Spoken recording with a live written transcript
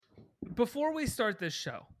before we start this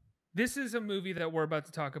show, this is a movie that we're about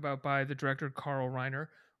to talk about by the director Carl Reiner.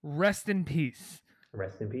 Rest in peace.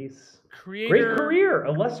 Rest in peace. Creator, great career,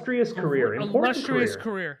 illustrious career, important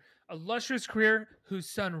illustrious career, whose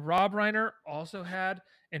son Rob Reiner also had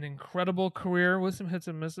an incredible career with some hits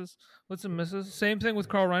and misses. Same thing with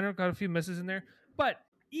Carl Reiner, got a few misses in there. But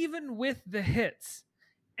even with the hits,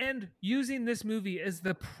 and using this movie as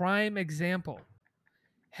the prime example,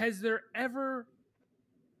 has there ever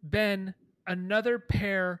been another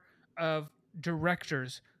pair of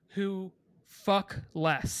directors who fuck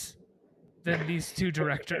less than these two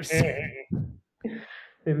directors?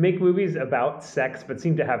 They make movies about sex, but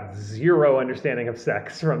seem to have zero understanding of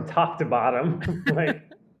sex from top to bottom.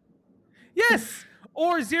 Yes,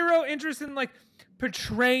 or zero interest in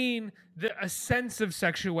portraying a sense of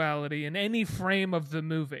sexuality in any frame of the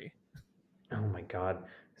movie. Oh my god!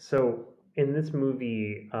 So in this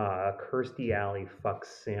movie, Kirstie Alley fucks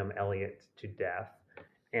Sam Elliott to death,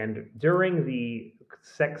 and during the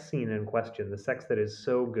sex scene in question, the sex that is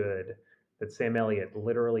so good that Sam Elliott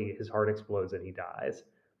literally his heart explodes and he dies.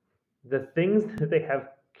 The things that they have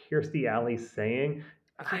Kirstie Alley saying,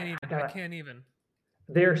 I can't even.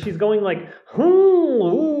 There, she's going like,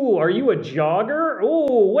 "Ooh, are you a jogger?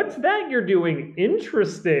 Oh, what's that you're doing?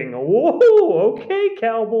 Interesting. Whoa, okay,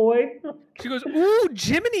 cowboy." She goes, "Ooh,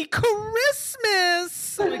 Jiminy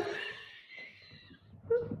Christmas." I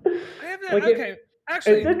have that. Okay.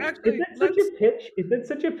 Actually, is that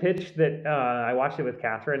such a pitch that I watched it with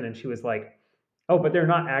Catherine and she was like, "Oh, but they're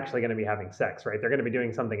not actually going to be having sex, right? They're going to be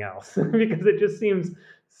doing something else," because it just seems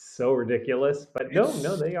so ridiculous. But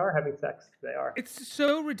no, they are having sex. They are. It's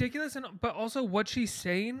so ridiculous, but also what she's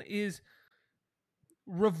saying is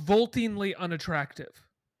revoltingly unattractive.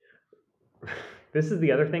 This is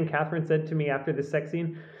the other thing Catherine said to me after the sex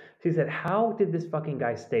scene. She said, "How did this fucking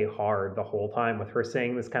guy stay hard the whole time with her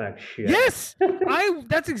saying this kind of shit?" Yes,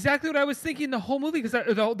 that's exactly what I was thinking the whole movie, because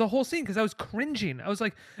the whole scene, because I was cringing. I was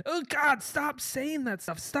like, "Oh God, stop saying that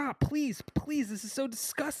stuff! Stop, please! This is so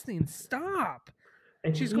disgusting! Stop!"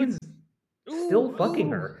 And she's going, still fucking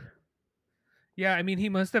her. Yeah, I mean, he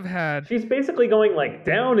must have had. She's basically going like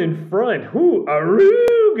down in front. Ooh,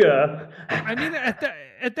 Aruga. I mean,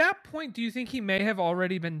 at that point, do you think he may have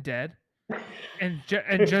already been dead, and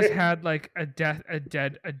just had like a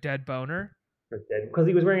dead boner? Because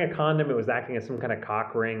he was wearing a condom, it was acting as some kind of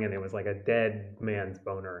cock ring, and it was like a dead man's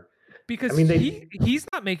boner. Because he's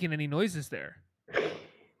not making any noises there.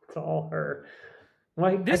 It's all her.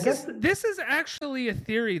 This is actually a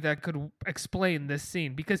theory that could explain this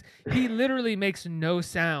scene, because he literally makes no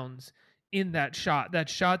sounds in that shot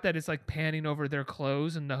that is like panning over their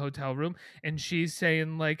clothes in the hotel room, and she's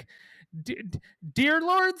saying like, "Dear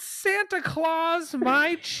Lord Santa Claus,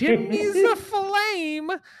 my chimney's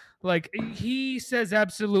aflame." Like, he says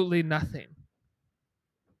absolutely nothing.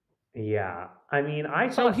 Yeah, I mean, I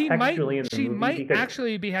thought she might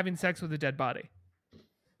actually be having sex with a dead body.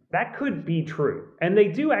 That could be true. And they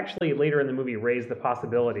do actually later in the movie raise the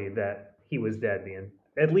possibility that he was dead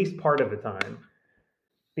at least part of the time.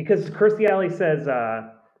 Because Kirstie Alley says,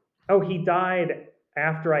 "Oh, he died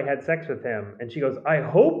after I had sex with him." And she goes, "I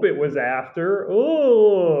hope it was after."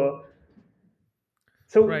 Oh.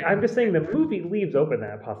 So right. I'm just saying the movie leaves open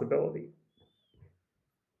that possibility.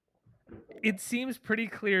 It seems pretty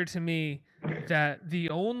clear to me that the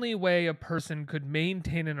only way a person could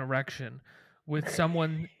maintain an erection with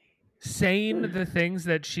someone saying the things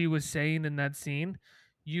that she was saying in that scene,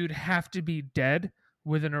 you'd have to be dead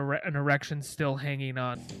with an erection still hanging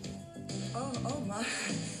on. Oh my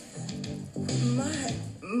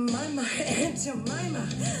Aunt Jemima.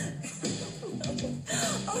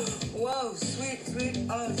 Oh, whoa, sweet.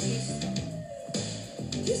 Oh, jeez.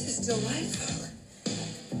 This is delightful.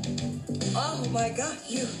 Oh my God,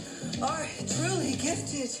 you are truly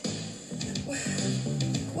gifted.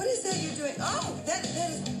 What is that you're doing? Oh, that's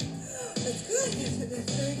good.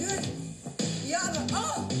 That's very good. Yaba.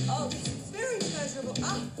 Oh, this is very pleasurable.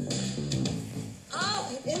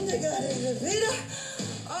 Oh, indigo and Vita.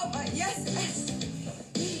 Oh my, yes.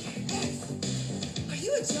 Are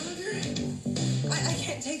you a jogger? I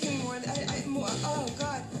can't take any more. Oh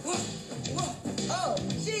God. Whoa. Oh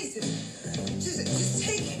Jesus. Just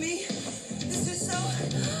take me. This is so.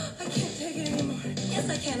 I can't take it anymore. Yes,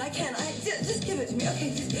 I can. Just give it to me.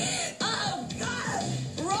 Okay. Oh God.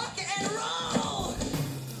 Rock and roll.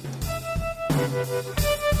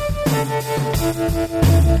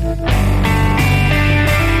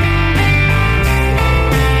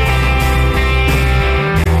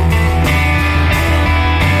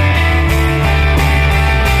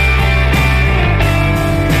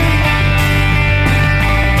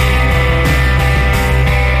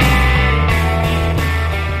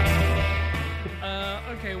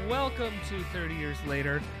 to 30 Years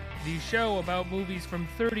Later, the show about movies from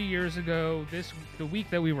 30 years ago, the week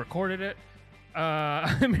that we recorded it.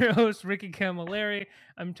 I'm your host, Ricky Camilleri.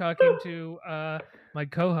 I'm talking to my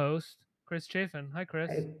co-host, Chris Chafin. Hi, Chris.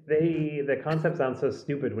 The concept sounds so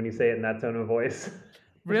stupid when you say it in that tone of voice.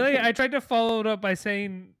 Really? I tried to follow it up by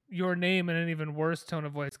saying your name in an even worse tone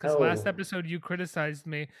of voice, because last Oh. episode you criticized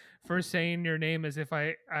me for saying your name as if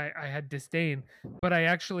I had disdain, but I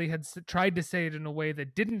actually had tried to say it in a way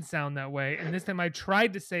that didn't sound that way, and this time I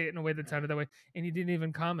tried to say it in a way that sounded that way, and you didn't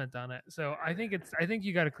even comment on it. So I think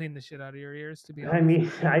you got to clean the shit out of your ears, to be honest. I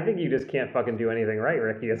mean, I think you just can't fucking do anything right,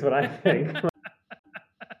 Ricky. That's what I think.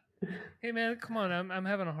 Hey man, come on! I'm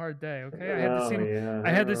having a hard day. Okay, Yeah. I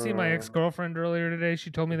had to see my ex-girlfriend earlier today.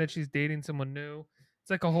 She told me that she's dating someone new. It's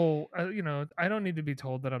like a whole, I don't need to be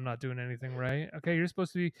told that I'm not doing anything right. Okay, you're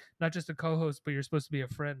supposed to be not just a co-host, but you're supposed to be a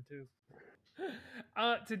friend too.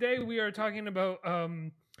 Today we are talking about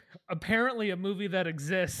apparently a movie that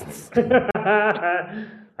exists. I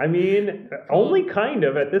mean, only kind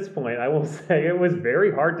of at this point. I will say it was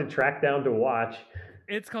very hard to track down to watch.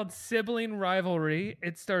 It's called Sibling Rivalry.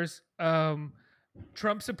 It stars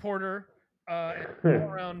Trump supporter and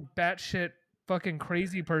all-around batshit fucking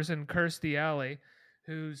crazy person Kirstie Alley,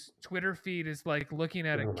 whose Twitter feed is like looking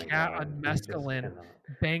at a Oh my cat God, on you just mescaline cannot.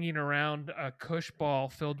 banging around a Kush ball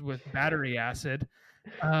filled with battery acid.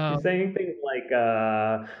 She's saying things like,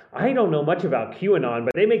 I don't know much about QAnon,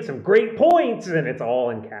 but they make some great points, and it's all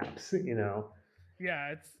in caps, you know.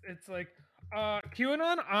 Yeah, it's like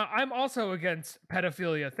QAnon. I'm also against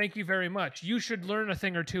pedophilia. Thank you very much. You should learn a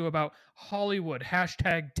thing or two about Hollywood.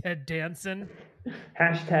 Hashtag Ted Danson.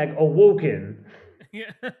 Hashtag awoken.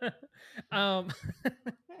 Yeah.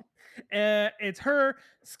 It's her,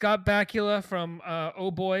 Scott Bakula from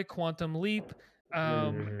Oh Boy, Quantum Leap.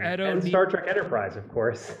 And Star Trek Enterprise, of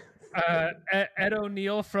course. Ed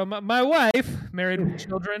O'Neill from My Wife, Married with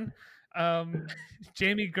Children.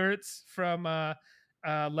 Jamie Gertz from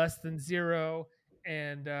Less Than Zero,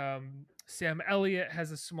 and Sam Elliott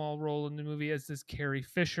has a small role in the movie as this Carrie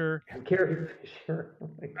Fisher. Carrie Fisher. Oh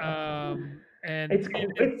my God. And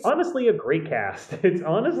it's honestly a great cast. It's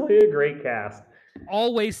honestly a great cast.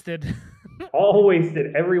 All wasted. All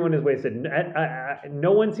wasted. Everyone is wasted.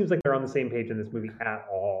 No one seems like they're on the same page in this movie at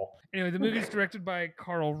all. Anyway, the movie is directed by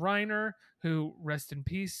Carl Reiner, who, rest in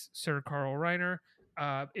peace, Sir Carl Reiner.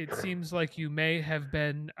 It seems like you may have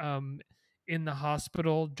been in the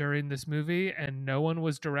hospital during this movie and no one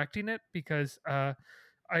was directing it, because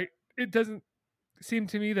it doesn't seem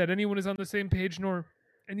to me that anyone is on the same page, nor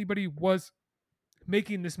anybody was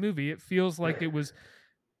making this movie. It feels like it was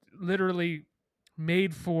literally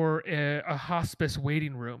made for a hospice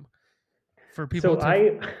waiting room for people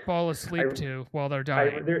fall asleep to while they're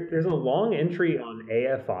dying. There's a long entry on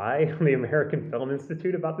AFI, the American Film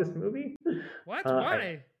Institute, about this movie. What?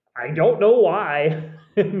 Why? I don't know why,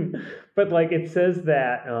 but like it says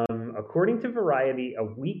that according to Variety, a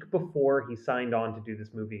week before he signed on to do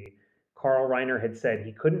this movie, Carl Reiner had said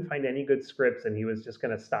he couldn't find any good scripts and he was just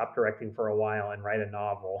going to stop directing for a while and write a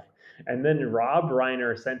novel. And then Rob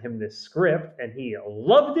Reiner sent him this script and he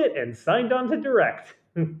loved it and signed on to direct.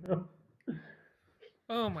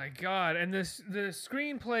 Oh my God. And the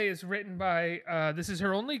screenplay is written by, this is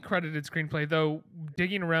her only credited screenplay, though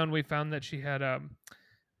digging around we found that she had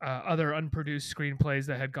other unproduced screenplays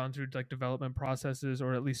that had gone through like development processes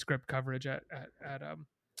or at least script coverage at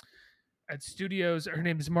studios. Her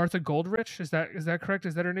name is Martha Goldrich. Is that correct?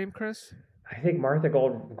 Is that her name, Chris? I think Martha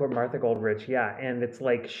Goldrich, yeah. And it's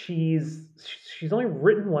like she's only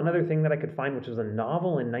written one other thing that I could find, which was a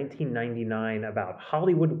novel in 1999 about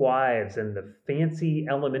Hollywood wives and the fancy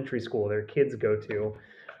elementary school their kids go to,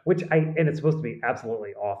 and it's supposed to be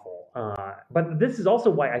absolutely awful. But this is also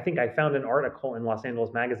why I think I found an article in Los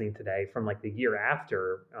Angeles Magazine today from like the year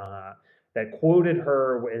after that quoted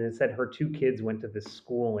her, and it said her two kids went to this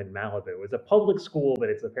school in Malibu. It was a public school, but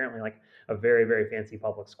it's apparently like a very, very fancy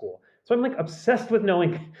public school. So I'm like obsessed with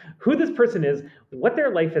knowing who this person is, what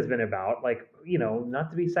their life has been about, like, you know, not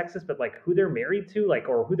to be sexist, but like who they're married to, like,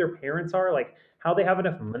 or who their parents are, like how they have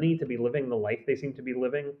enough money to be living the life they seem to be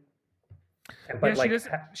living. But yeah,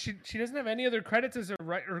 she doesn't have any other credits as a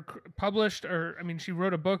writer or published, or I mean, she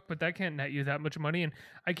wrote a book, but that can't net you that much money, and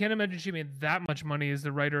I can't imagine she made that much money as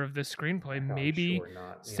the writer of this screenplay. Maybe sure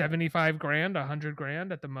not, yeah. $75,000,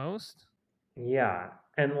 $100,000 at the most. Yeah,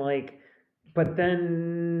 and like, but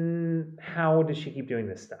then how does she keep doing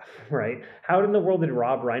this stuff, right? How in the world did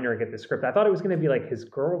Rob Reiner get the script? I thought it was going to be like his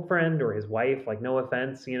girlfriend or his wife, like no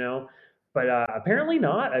offense, you know, but apparently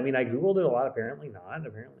not. I mean, I Googled it a lot. Apparently not.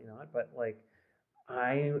 But like,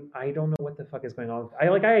 I don't know what the fuck is going on. I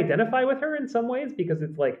identify with her in some ways because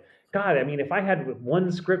it's like, God, I mean, if I had one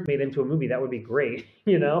script made into a movie, that would be great,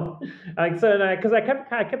 you know? Like so, because I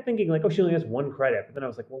kept thinking like, oh, she only has one credit, but then I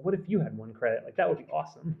was like, well, what if you had one credit? Like that would be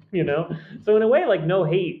awesome, you know? So in a way, like no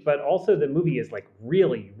hate, but also the movie is like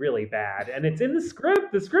really, really bad, and it's in the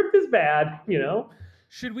script. The script is bad, you know?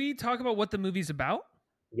 Should we talk about what the movie's about?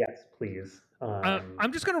 Yes, please.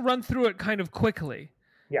 I'm just going to run through it kind of quickly.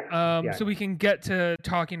 Yeah, yeah. So we can get to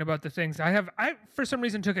talking about the things I for some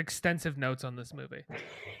reason took extensive notes on this movie.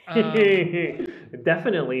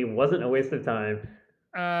 Definitely wasn't a waste of time.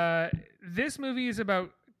 This movie is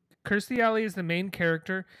about Kirstie Alley is the main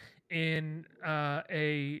character in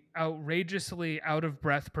a outrageously out of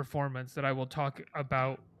breath performance that I will talk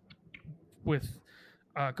about with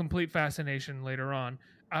complete fascination later on.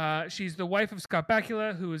 She's the wife of Scott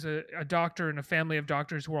Bakula, who is a doctor in a family of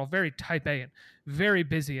doctors who are all very type A and very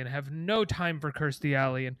busy and have no time for Kirstie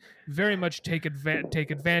Alley and very much take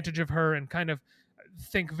advantage of her and kind of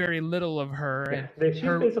think very little of her. And She's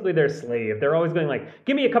her, basically their slave. They're always going like,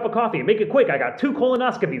 "Give me a cup of coffee, make it quick. I got 2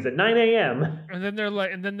 colonoscopies at 9 a.m." and then they're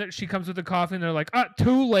like, and then she comes with the coffee, and they're like,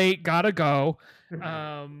 too late, gotta go.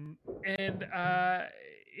 And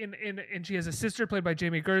she has a sister played by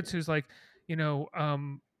Jamie Gertz, who's like, you know,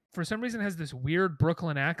 for some reason has this weird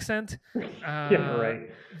Brooklyn accent. Yeah, right.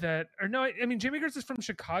 I mean, Jamie Gertz is from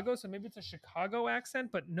Chicago, so maybe it's a Chicago accent,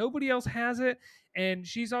 but nobody else has it. And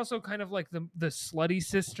she's also kind of like the slutty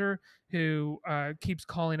sister who keeps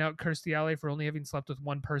calling out Kirstie Alley for only having slept with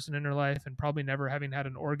one person in her life and probably never having had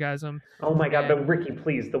an orgasm. Oh my God, And but Ricky,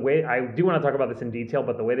 please, the way I do want to talk about this in detail,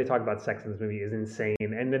 but the way they talk about sex in this movie is insane.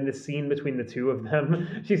 And then the scene between the two of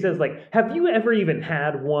them, she says like, "Have you ever even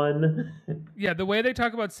had one?" yeah, the way they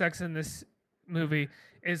talk about sex in this movie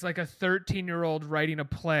is like a 13-year-old writing a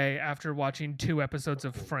play after watching 2 episodes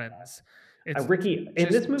of Friends. It's Ricky, in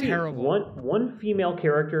just this movie, terrible. one female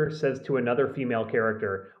character says to another female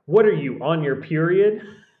character, "What are you, on your period?"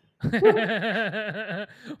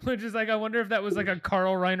 Which is like, I wonder if that was like a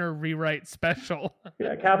Carl Reiner rewrite special.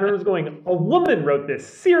 Yeah, Catherine was going, "A woman wrote this.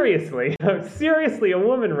 Seriously. Seriously, a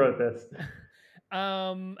woman wrote this."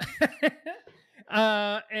 um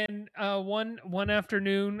and one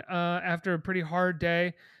afternoon, after a pretty hard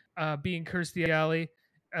day, being Kirstie Alley,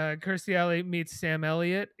 Kirstie Alley meets Sam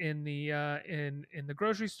Elliott in the in the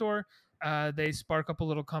grocery store. They spark up a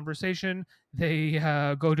little conversation. They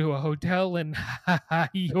go to a hotel and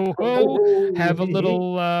yo ho, have a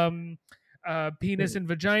little penis and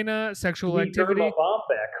vagina sexual Sweet activity. Irma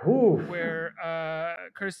Bombeck. Oof. Where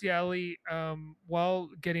Kirstie Alley, while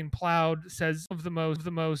getting plowed, says of the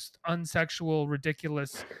most unsexual,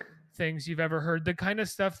 ridiculous things you've ever heard. The kind of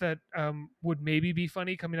stuff that would maybe be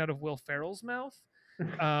funny coming out of Will Ferrell's mouth.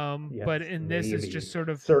 Yes, But in this is maybe. just sort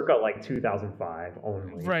of Circa like 2005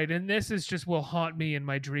 only. right, and this is just will haunt me in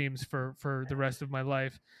my dreams for the rest of my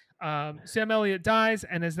life. Sam Elliott dies,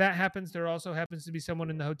 and as that happens, there also happens to be someone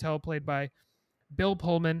in the hotel played by Bill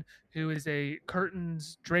Pullman, who is a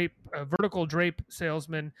vertical drape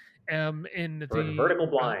salesman in the Vertical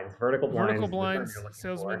blinds. Vertical blinds. vertical is the term blinds you're looking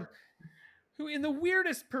salesman, for. who in the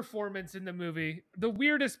weirdest performance in the movie,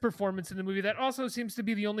 that also seems to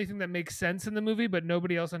be the only thing that makes sense in the movie, but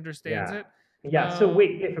nobody else understands Yeah. it. Yeah. So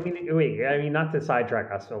wait, I mean, not to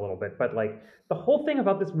sidetrack us a little bit, but like the whole thing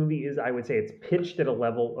about this movie is, I would say, it's pitched at a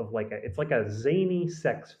level of it's like a zany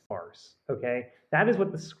sex farce. Okay, that is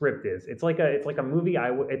what the script is. It's like a movie.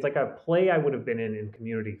 It's like a play I would have been in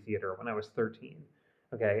community theater when I was 13.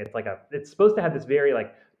 Okay, it's supposed to have this very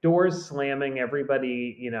like doors slamming,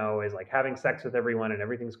 everybody is like having sex with everyone and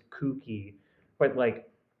everything's kooky, but like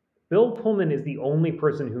Bill Pullman is the only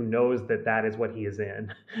person who knows that that is what he is in.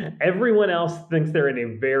 Everyone else thinks they're in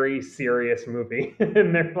a very serious movie,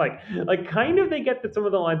 and they're like kind of, they get that some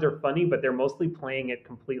of the lines are funny, but they're mostly playing it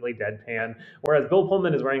completely deadpan. Whereas Bill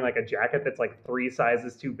Pullman is wearing like a jacket that's like 3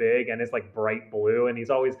 sizes too big and is like bright blue, and he's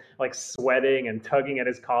always like sweating and tugging at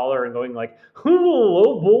his collar and going like,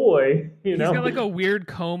 "Oh boy," He's got like a weird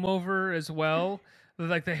comb over as well.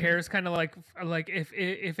 Like the hair is kind of like if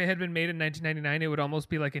it had been made in 1999, it would almost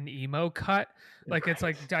be like an emo cut. Like it's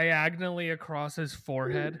like diagonally across his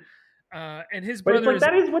forehead. And his But it's brother like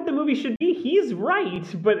that is what the movie should be. He's right,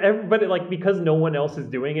 but like because no one else is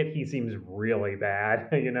doing it, he seems really bad,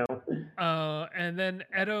 and then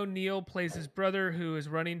Ed O'Neill plays his brother, who is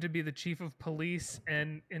running to be the chief of police,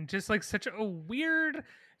 and just like such a weird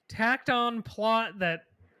tacked on plot that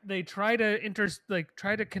they try to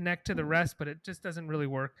connect to the rest, but it just doesn't really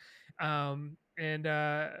work. And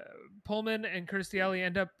Pullman and Kirstie Alley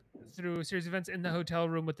end up through a series of events in the hotel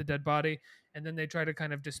room with the dead body, and then they try to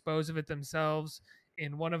kind of dispose of it themselves.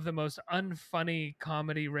 in one of the most unfunny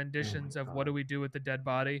comedy renditions of What Do We Do with the Dead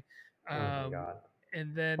Body. Oh my God.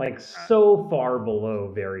 And then Like so far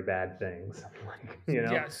below Very Bad Things. Like, you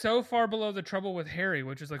know? yeah, so far below The Trouble with Harry,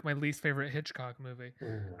 which is like my least favorite Hitchcock movie. Oh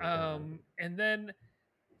my God. And then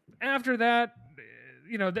after that,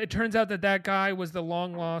 it turns out that guy was the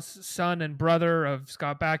long lost son and brother of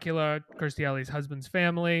Scott Bakula, Kirstie Alley's husband's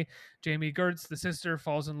family. Jamie Gertz, the sister,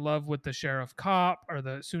 falls in love with the sheriff cop, or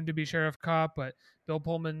the soon to be sheriff cop, but Bill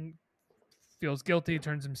Pullman feels guilty,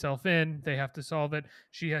 turns himself in. They have to solve it.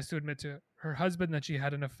 She has to admit to her husband that she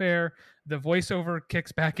had an affair. The voiceover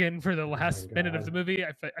kicks back in for the last minute of the movie.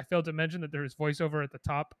 I failed to mention that there is voiceover at the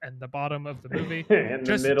top and the bottom of the movie. In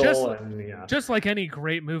the middle. Just like any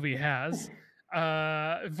great movie has.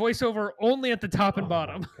 Voiceover only at the top and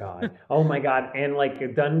bottom. God. Oh my God. And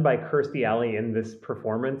like done by Kirstie Alley in this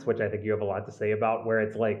performance, which I think you have a lot to say about, where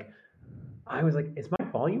it's like, I was like, is my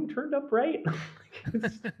volume turned up right?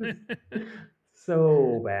 It's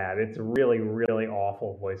so bad. It's really, really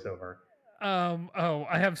awful voiceover.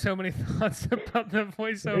 I have so many thoughts about the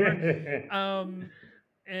voiceover.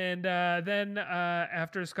 And then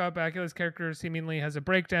after Scott Bakula's character seemingly has a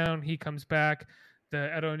breakdown, he comes back.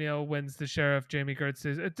 Ed O'Neill wins the sheriff. Jamie Gertz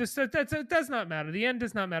says, it does not matter. The end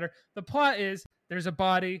does not matter. The plot is there's a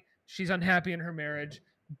body. She's unhappy in her marriage.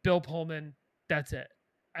 Bill Pullman. That's it.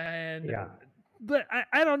 And yeah. But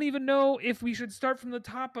I don't even know if we should start from the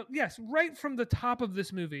top. But yes, right from the top of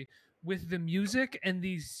this movie with the music and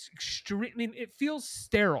these extreme. I mean, it feels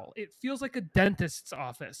sterile. It feels like a dentist's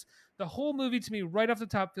office. The whole movie to me, right off the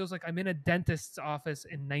top, feels like I'm in a dentist's office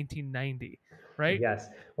in 1990. Right? Yes.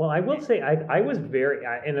 Well, I will say I was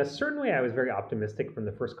in a certain way, I was very optimistic from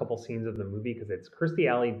the first couple scenes of the movie because it's Kirstie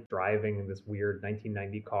Alley driving this weird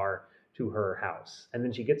 1990 car to her house, and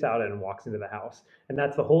then she gets out and walks into the house, and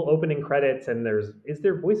that's the whole opening credits. And is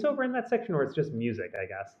there voiceover in that section, or it's just music? I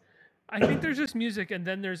guess. I think there's just music, and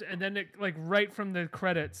then it, like right from the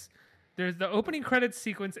credits. There's the opening credits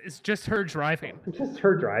sequence is just her driving. Just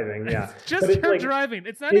her driving, yeah. Just her driving.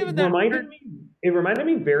 It's not even that. It reminded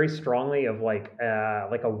me very strongly of like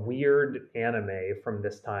a weird anime from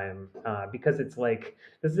this time because it's like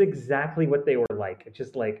this is exactly what they were like. It's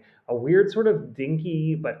just like a weird sort of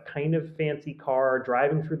dinky but kind of fancy car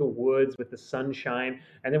driving through the woods with the sunshine,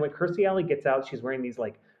 and then when Kirstie Alley gets out, she's wearing these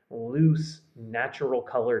like loose, natural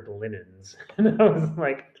colored linens, and I was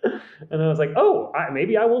like, oh,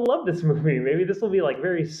 maybe I will love this movie. Maybe this will be like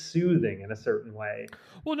very soothing in a certain way.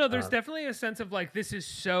 Well, no, there's definitely a sense of like this is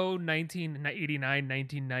so 1989,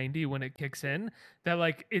 1990 when it kicks in that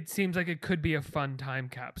like it seems like it could be a fun time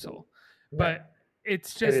capsule, but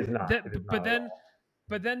it's just it is not.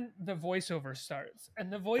 But then the voiceover starts,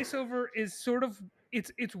 and the voiceover is sort of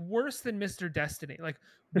it's worse than Mr. Destiny. Like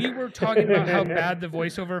we were talking about how bad the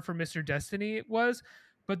voiceover for Mr. Destiny was,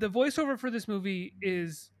 but the voiceover for this movie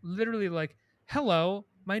is literally like, "Hello,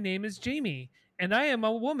 my name is Jamie, and I am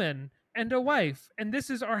a woman and a wife, and this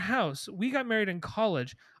is our house. We got married in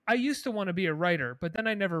college. I used to want to be a writer, but then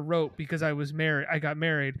I never wrote because I was married. I got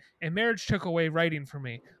married, and marriage took away writing for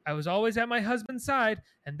me. I was always at my husband's side,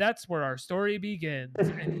 and that's where our story begins."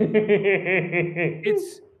 And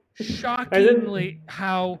it's shockingly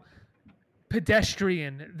how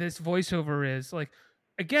pedestrian this voiceover is. Like,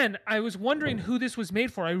 again, I was wondering who this was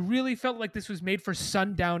made for. I really felt like this was made for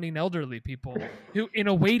sundowning elderly people who in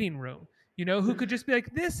a waiting room, who could just be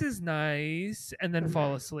like, this is nice, and then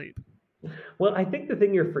fall asleep. Well, I think the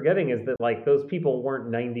thing you're forgetting is that like those people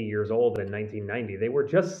weren't 90 years old in 1990. They were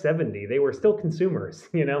just 70. They were still consumers,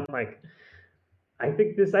 like I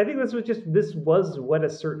think this was what a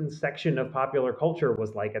certain section of popular culture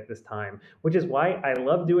was like at this time, which is why I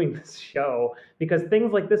love doing this show, because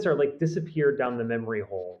things like this are like disappeared down the memory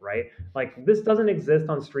hole, right? Like this doesn't exist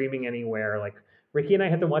on streaming anywhere. Like Ricky and I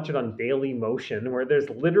had to watch it on Daily Motion, where there's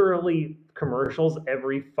literally commercials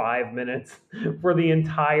every 5 minutes for the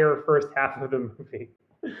entire first half of the movie.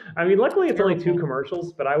 I mean, luckily it's only 2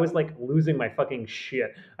 commercials, but I was like losing my fucking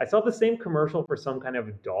shit. I saw the same commercial for some kind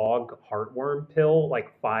of dog heartworm pill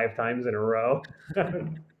like 5 times in a row.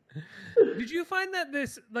 Did you find that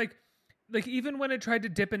this like even when it tried to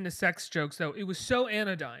dip into sex jokes, though, it was so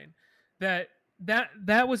anodyne that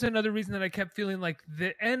was another reason that I kept feeling like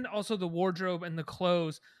and also the wardrobe and the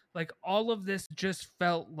clothes, like all of this just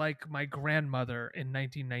felt like my grandmother in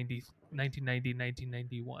 1990,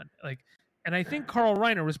 1991. Like, and I think Carl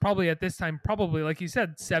Reiner was probably at this time, like you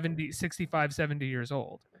said, 65, 70 years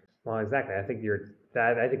old. Well, exactly. I think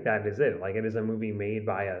that is it. Like, it is a movie made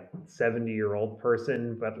by a 70-year-old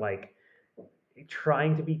person, but like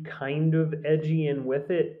trying to be kind of edgy and with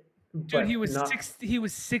it. Dude, he was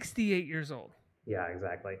 68 years old. Yeah,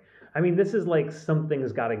 exactly. I mean, this is like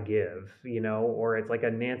Something's Gotta Give, or it's like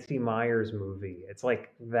a Nancy Meyers movie. It's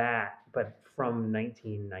like that, but from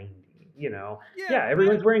 1990, Yeah, Yeah,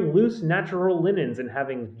 everyone's wearing loose natural linens and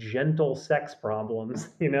having gentle sex problems,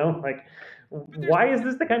 Like, but there's why is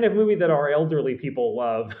this the kind of movie that our elderly people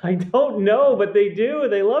love? I don't know, but they do.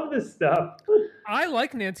 They love this stuff. I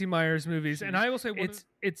like Nancy Meyers movies, and I will say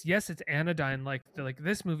it's yes, it's anodyne like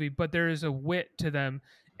this movie, but there is a wit to them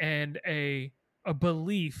and a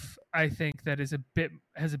belief, I think, that has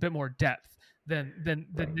a bit more depth than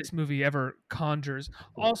this movie ever conjures.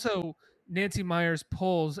 Also, Nancy Meyers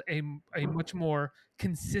pulls a much more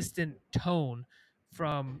consistent tone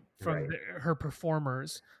from Right. her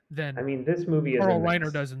performers than I mean, this movie is a Carl Reiner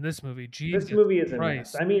mess. does in this movie. This Jesus movie is a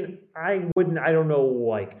mess. Christ. I mean, I don't know,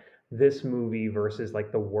 like, this movie versus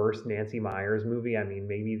like the worst Nancy Meyers movie. I mean,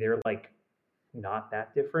 maybe they're like not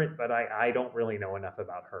that different, but I don't really know enough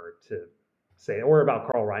about her to say, or about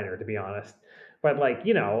Carl Reiner, to be honest. But like,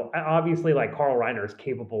 obviously like Carl Reiner is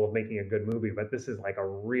capable of making a good movie, but this is like a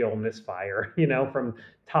real misfire, from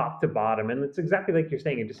top to bottom. And it's exactly like you're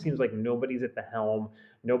saying. It just seems like nobody's at the helm.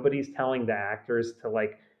 Nobody's telling the actors to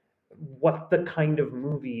like what the kind of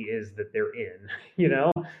movie is that they're in,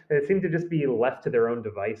 They seem to just be left to their own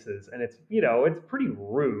devices. And it's pretty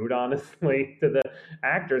rude, honestly, to the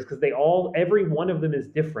actors, because every one of them is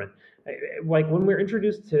different. Like when we're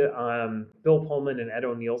introduced to Bill Pullman and Ed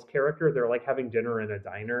O'Neill's character, they're like having dinner in a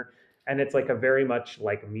diner. And it's like a very much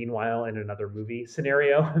like Meanwhile in Another Movie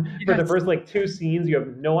scenario. For the Yes. first like two scenes, you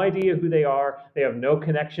have no idea who they are. They have no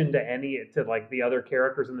connection to like the other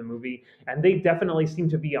characters in the movie, and they definitely seem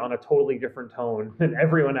to be on a totally different tone than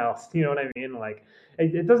everyone else. You know what I mean? Like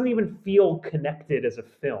it doesn't even feel connected as a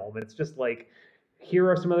film. It's just like, here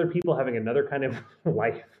are some other people having another kind of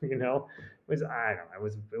life. I don't know. It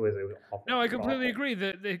was awful. No, I completely Awful. agree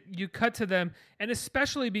that you cut to them, and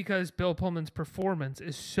especially because Bill Pullman's performance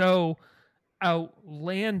is so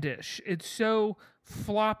outlandish. It's so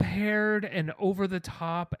flop-haired and over the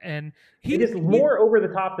top, and It is more over the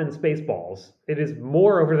top than Spaceballs. It is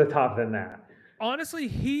more over the top than that. honestly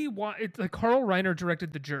it's like Carl Reiner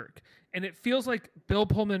directed The Jerk, and it feels like Bill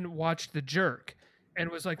Pullman watched The Jerk and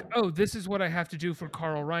was like, "Oh, this is what I have to do for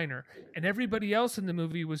Carl Reiner," and everybody else in the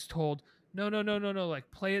movie was told, "No, no, no, no, no! Like,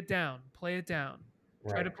 play it down, play it down,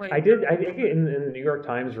 try Right. to play." I did. I think in the New York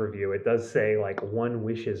Times review, it does say like one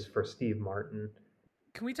wishes for Steve Martin.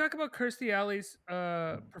 Can we talk about Kirstie Alley's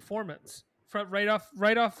performance right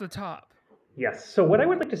off the top? Yes. So what I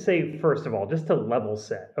would like to say first of all, just to level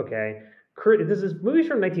set, okay, this is movies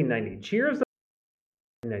from 1990. Cheers,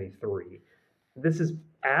 1993. This is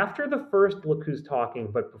after the first Look Who's Talking,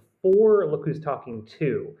 but before Look Who's Talking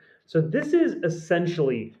 2. So this is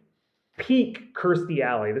essentially peak Kirstie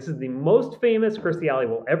Alley. This is the most famous Kirstie Alley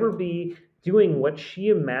will ever be, doing what she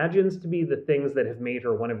imagines to be the things that have made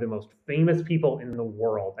her one of the most famous people in the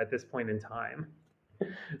world at this point in time.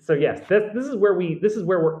 So yes, this is where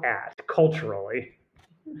we're at culturally.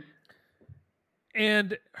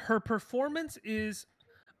 And her performance is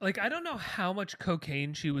like, I don't know how much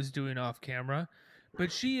cocaine she was doing off camera,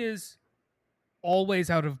 but she is always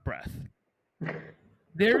out of breath.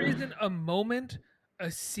 There isn't a moment,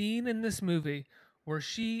 a scene in this movie where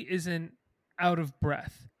she isn't out of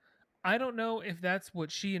breath. I don't know if that's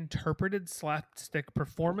what she interpreted slapstick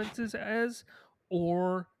performances as,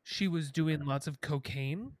 or she was doing lots of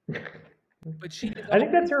cocaine. But I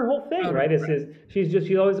think that's her whole thing, out of right? breath. She's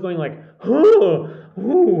always going like, oh,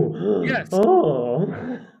 ooh, Yes. oh,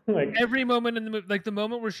 like Every moment in the movie, like the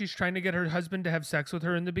moment where she's trying to get her husband to have sex with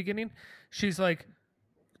her in the beginning, she's like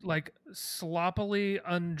sloppily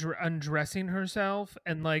undressing herself,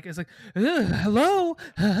 and like it's like, hello,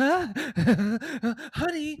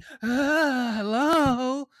 honey,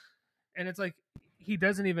 hello, and it's like he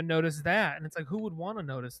doesn't even notice that, and it's like, who would want to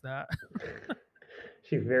notice that?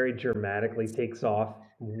 she very dramatically takes off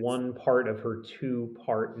one part of her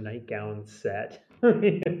two-part nightgown set.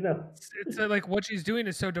 It's like what she's doing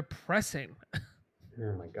is so depressing.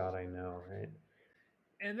 Oh my god, I know, right?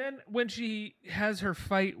 And then when she has her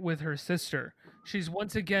fight with her sister, she's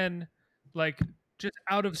once again like just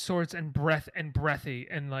out of sorts and breathy,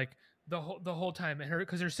 and like the whole time, and her,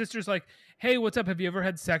 because her sister's like, "Hey, what's up? Have you ever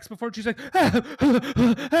had sex before?" And she's like, "I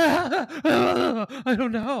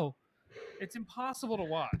don't know." It's impossible to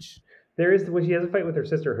watch. There is, when she has a fight with her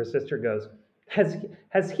sister goes,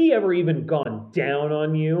 has he ever even gone down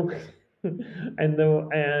on you? and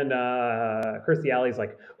Kirstie Alley's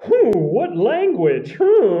like, what language?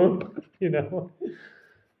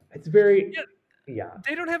 It's very, yeah.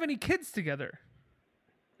 They don't have any kids together.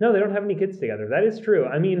 No, they don't have any kids together. That is true.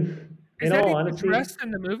 I mean, Is in that all even honesty, addressed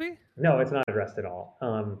in the movie? no, it's not addressed at all.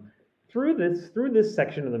 through this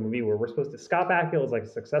section of the movie where we're supposed to Scott Bakula is like a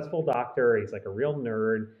successful doctor. He's like a real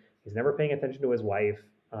nerd. He's never paying attention to his wife.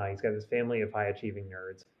 He's got this family of high achieving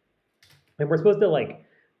nerds, and we're supposed to like,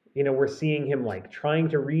 we're seeing him like trying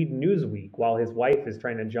to read Newsweek while his wife is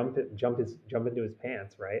trying to jump into his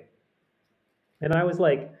pants, right? And I was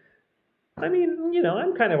like, I mean,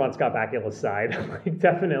 I'm kind of on Scott Bakula's side. Like,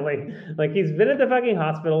 definitely. Like, he's been at the fucking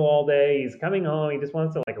hospital all day. He's coming home. He just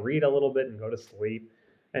wants to, like, read a little bit and go to sleep.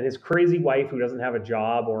 And his crazy wife, who doesn't have a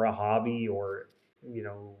job or a hobby or,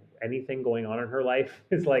 anything going on in her life,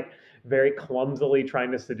 is, like, very clumsily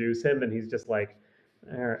trying to seduce him. And he's just like,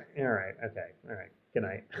 all right, okay, all right, good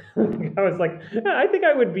night. I was like, yeah, I think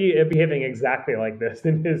I would be behaving exactly like this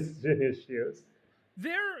in his shoes.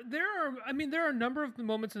 There are a number of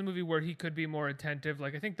moments in the movie where he could be more attentive.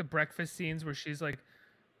 Like I think the breakfast scenes where she's like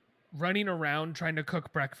running around trying to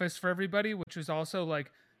cook breakfast for everybody, which was also like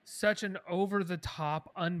such an over the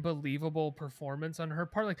top, unbelievable performance on her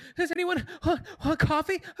part. Like, does anyone want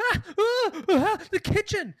coffee? The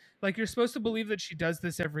kitchen. Like you're supposed to believe that she does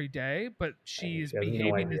this every day, but she's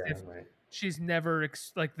behaving as if she's never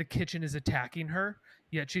like the kitchen is attacking her.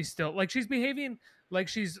 Yet she's still like she's behaving like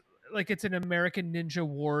she's like it's an American Ninja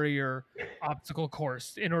Warrior obstacle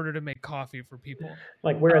course in order to make coffee for people.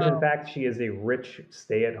 Like, whereas in fact, she is a rich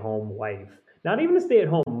stay-at-home wife. Not even a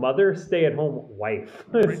stay-at-home mother, stay-at-home wife.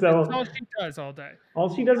 Right. So that's all she does all day.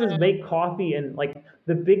 All she does is make coffee, and like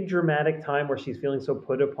the big dramatic time where she's feeling so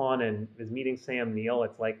put upon and is meeting Sam Neill,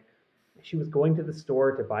 it's like she was going to the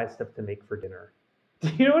store to buy stuff to make for dinner. Do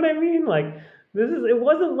you know what I mean? Like it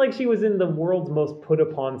wasn't like she was in the world's most put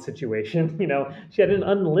upon situation. She had an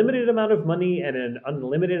unlimited amount of money and an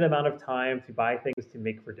unlimited amount of time to buy things to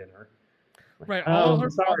make for dinner. Right. I'm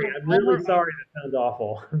sorry. I'm really sorry. That sounds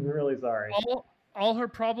awful. I'm really sorry. All her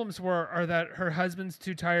problems are that her husband's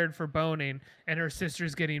too tired for boning and her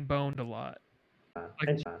sister's getting boned a lot.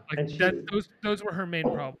 Those were her main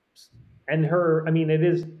problems. And it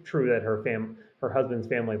is true that her husband's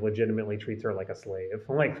family legitimately treats her like a slave,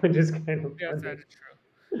 which is kind of yes, that is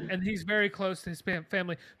true. And he's very close to his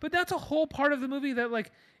family, but that's a whole part of the movie that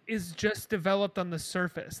like is just developed on the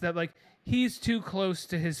surface. That like he's too close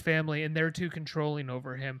to his family and they're too controlling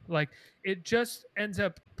over him. Like it just ends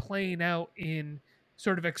up playing out in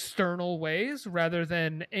sort of external ways rather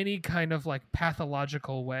than any kind of like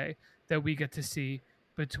pathological way that we get to see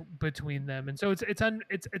between them. And so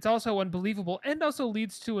it's also unbelievable, and also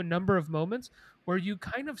leads to a number of moments where you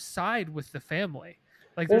kind of side with the family.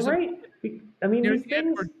 Like there's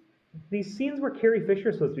these scenes where Carrie Fisher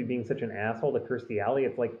is supposed to be being such an asshole to Kirstie Alley,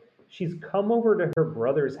 it's like she's come over to her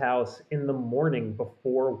brother's house in the morning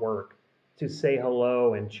before work to say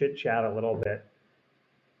hello and chit chat a little bit.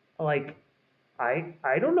 Like,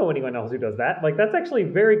 I don't know anyone else who does that. Like, that's actually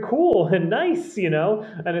very cool and nice, And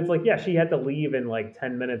it's like, yeah, she had to leave in like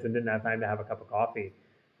 10 minutes and didn't have time to have a cup of coffee.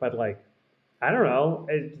 But like, I don't know.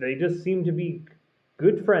 They just seem to be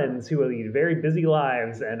good friends who lead very busy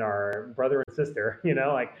lives and are brother and sister,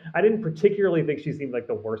 Like, I didn't particularly think she seemed like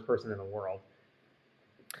the worst person in the world.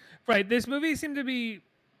 Right. This movie seemed to be,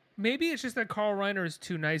 maybe it's just that Carl Reiner is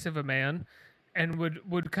too nice of a man and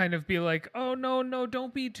would kind of be like, oh, no,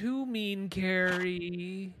 don't be too mean,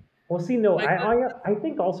 Carrie. Well, see, no, like, I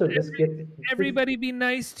think also this gets... Everybody be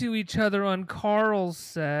nice to each other on Carl's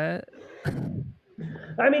set.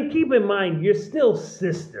 I mean, keep in mind, you're still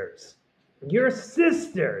sisters. You're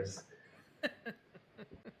sisters.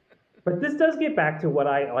 But this does get back to what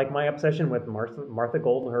I like, my obsession with Martha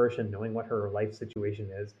Goldenhirsch and knowing what her life situation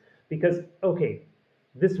is. Because, okay,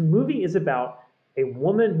 this movie is about a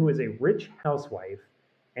woman who is a rich housewife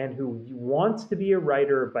and who wants to be a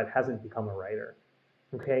writer but hasn't become a writer.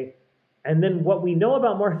 Okay? And then what we know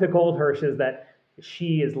about Martha Goldenhirsch is that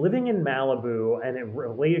she is living in Malibu, and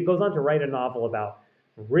it goes on to write a novel about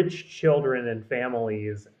rich children and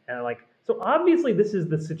families. And like, so obviously this is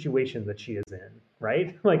the situation that she is in,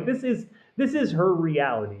 right? Like this is her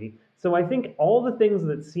reality. So I think all the things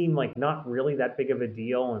that seem like not really that big of a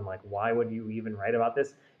deal and like, why would you even write about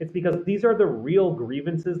this? It's because these are the real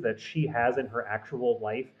grievances that she has in her actual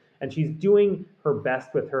life. And she's doing her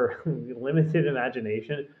best with her limited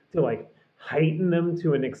imagination to like heighten them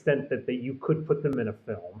to an extent that you could put them in a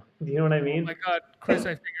film. Do you know what I mean? Oh my God, Chris,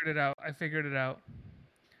 I figured it out.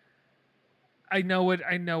 I know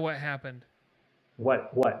what happened.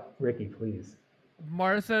 What? Ricky, please.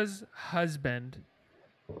 Martha's husband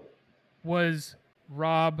was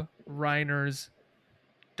Rob Reiner's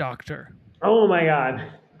doctor. Oh my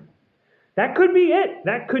God. That could be it.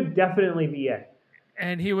 That could definitely be it.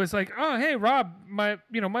 And he was like, "Oh, hey, Rob, my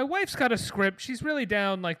wife's got a script. She's really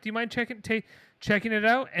down. Like, do you mind checking it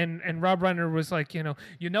out, and Rob Reiner was like, you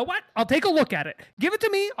know what? I'll take a look at it. Give it to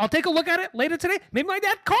me. I'll take a look at it later today. Maybe my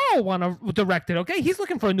dad Carl want to direct it. Okay, he's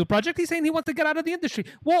looking for a new project. He's saying he wants to get out of the industry.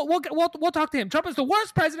 We'll talk to him. Trump is the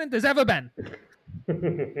worst president there's ever been.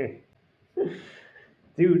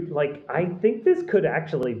 Dude, like, I think this could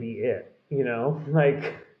actually be it. You know,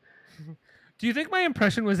 like. Do you think my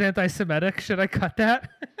impression was anti-Semitic? Should I cut that?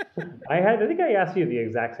 I think I asked you the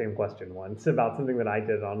exact same question once about something that I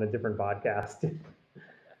did on a different podcast.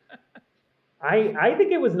 I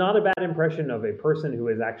think it was not a bad impression of a person who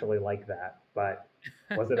is actually like that, but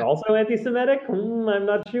was it also anti-Semitic? I'm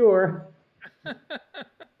not sure.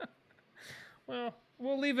 Well,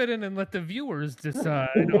 we'll leave it in and let the viewers decide.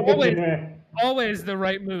 Always the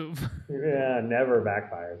right move. Yeah, never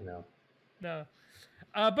backfires, no. No.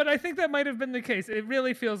 But I think that might have been the case. It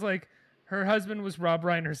really feels like her husband was Rob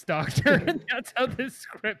Reiner's doctor, and that's how this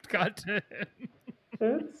script got to him.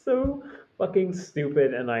 That's so fucking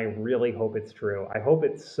stupid, and I really hope it's true. I hope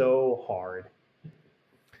it's so hard.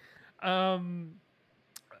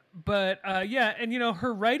 But yeah, and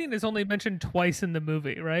her writing is only mentioned twice in the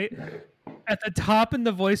movie, right? At the top in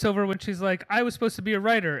the voiceover when she's like, I was supposed to be a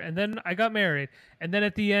writer, and then I got married, and then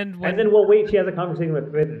at the end when... And then, well, wait, she has a conversation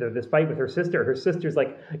with this fight with her sister. Her sister's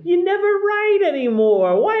like, you never write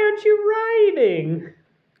anymore. Why aren't you writing?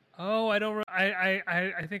 Oh, I don't...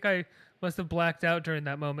 I think I must have blacked out during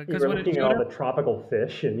that moment. You were looking at all the tropical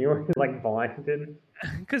fish, and you were like blinded.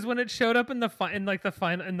 Because when it showed up in the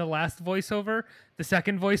last voiceover, the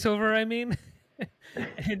second voiceover, I mean,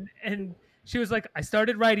 and she was like, I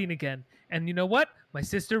started writing again, and you know what? My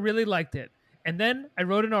sister really liked it, and then I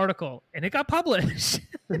wrote an article, and it got published.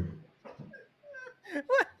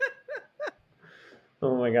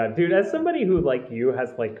 Oh my god, dude! As somebody who like you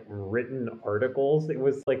has like written articles, it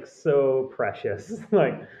was like so precious.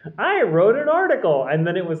 Like, I wrote an article, and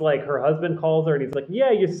then it was like her husband calls her and he's like, "Yeah,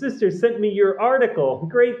 your sister sent me your article.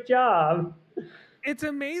 Great job." It's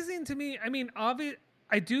amazing to me. I mean,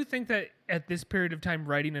 I do think that at this period of time,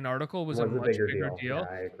 writing an article was a much bigger deal yeah,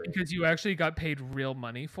 I agree. because you actually got paid real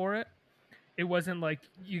money for it. It wasn't like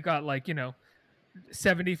you got like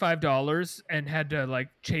 $75 and had to like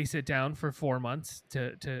chase it down for 4 months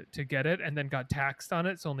to get it, and then got taxed on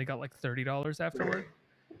it, so only got like $30 afterward.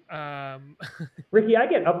 Ricky, I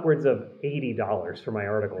get upwards of $80 for my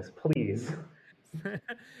articles, please.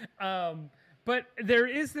 But there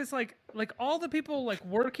is this like all the people like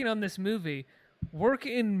working on this movie work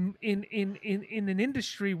in an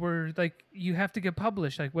industry where like you have to get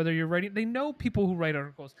published, like whether you're writing, they know people who write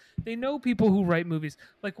articles, they know people who write movies.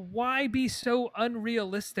 Like, why be so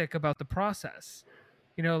unrealistic about the process?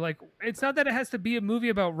 Like, it's not that it has to be a movie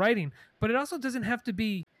about writing, but it also doesn't have to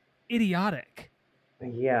be idiotic.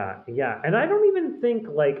 Yeah, and I don't even think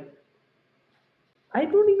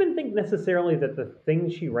necessarily that the thing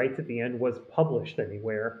she writes at the end was published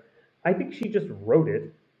anywhere. I think she just wrote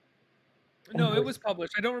it. No, it was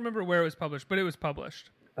published. I don't remember where it was published, but it was published.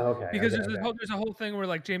 Okay. Because there's a whole thing where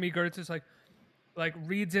like Jamie Gertz is like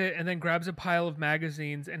reads it and then grabs a pile of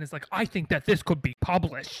magazines and is like, I think that this could be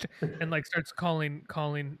published, and like starts calling.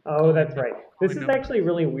 Oh, that's right. This is actually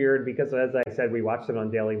really weird because, as I said, we watched it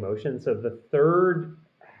on Daily Motion. So the third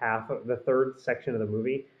section of the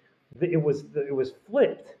movie, it was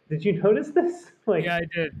flipped. Did you notice this? Like, yeah, I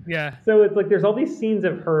did. Yeah. So it's like there's all these scenes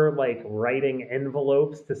of her like writing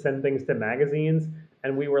envelopes to send things to magazines,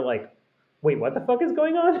 and we were like, wait, what the fuck is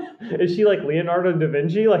going on? Is she like Leonardo da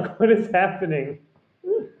Vinci? Like, what is happening?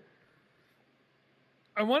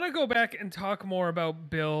 I want to go back and talk more about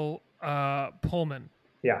Bill Pullman.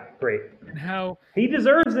 Yeah, great. And how he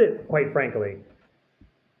deserves it, quite frankly.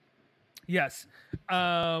 Yes.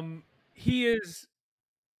 He is...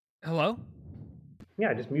 Hello? Yeah,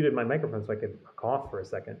 I just muted my microphone so I could cough for a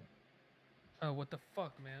second. Oh, what the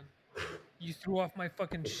fuck, man? You threw off my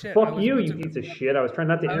fucking shit. Fuck you, you piece of shit. I was trying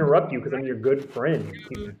not to interrupt you because I'm your good friend. Dude, you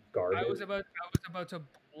piece of garbage. I was about to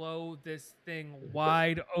blow this thing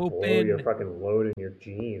wide open. Blow your fucking load in your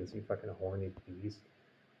jeans, you fucking horny beast.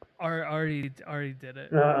 Already did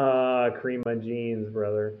it. Cream my jeans,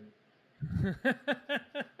 brother.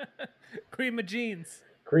 Cream my jeans.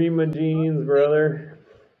 Cream my jeans, brother.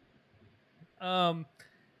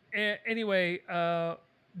 Anyway,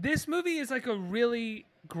 this movie is like a really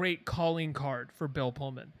great calling card for Bill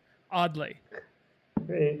Pullman. Oddly,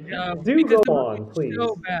 do go on, please.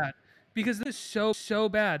 So bad because this is so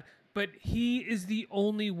bad, but he is the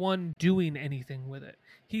only one doing anything with it.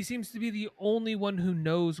 He seems to be the only one who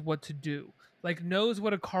knows what to do, like knows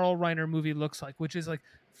what a Carl Reiner movie looks like, which is like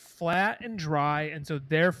flat and dry, and so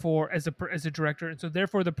therefore, as a director, and so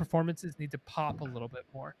therefore the performances need to pop a little bit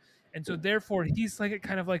more. And so therefore he's like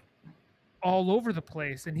kind of like all over the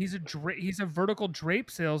place, and he's a vertical drape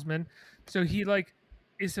salesman, so he like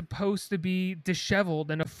is supposed to be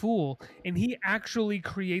disheveled and a fool, and he actually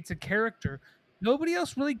creates a character. Nobody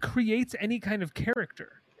else really creates any kind of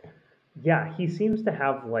character. Yeah, he seems to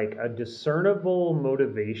have like a discernible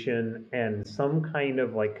motivation and some kind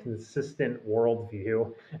of like consistent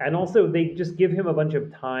worldview. And also, they just give him a bunch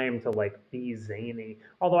of time to like be zany.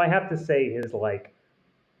 Although I have to say, his like,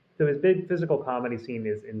 so his big physical comedy scene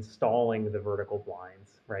is installing the vertical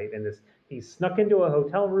blinds, right? And this, he's snuck into a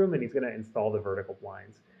hotel room and he's going to install the vertical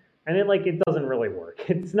blinds. And it doesn't really work.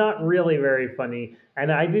 It's not really very funny.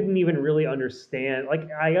 And I didn't even really understand. Like,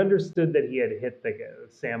 I understood that he had hit the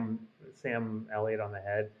Sam Elliott on the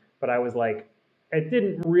head, but I was like, it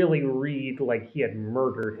didn't really read like he had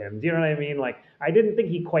murdered him. Do you know what I mean? Like, I didn't think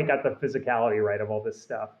he quite got the physicality right of all this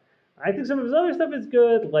stuff. I think some of his other stuff is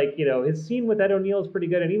good. Like, his scene with Ed O'Neill is pretty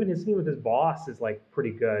good, and even his scene with his boss is like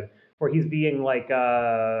pretty good. Where he's being like,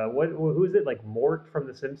 who is it? Like Mort from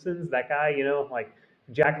The Simpsons, that guy, like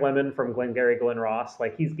Jack Lemmon from Glengarry Glen Ross.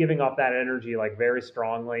 Like he's giving off that energy like very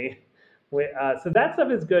strongly. So that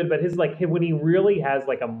stuff is good, but his like when he really has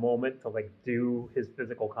like a moment to like do his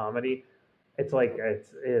physical comedy, it's like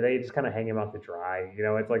they just kind of hang him out to dry.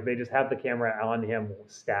 It's like they just have the camera on him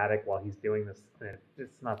static while he's doing this. And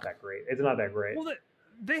it's not that great. It's not that great. Well,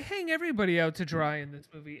 they hang everybody out to dry in this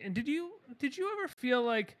movie. And did you ever feel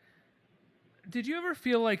like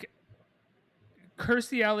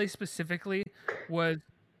Kirstie Alley specifically was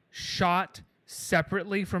shot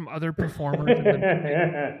separately from other performers in the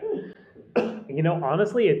movie?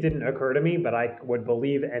 Honestly, it didn't occur to me, but I would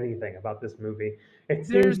believe anything about this movie. It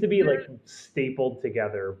There's seems to be there like stapled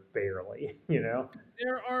together barely.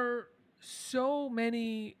 there are so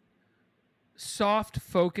many soft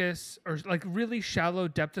focus or like really shallow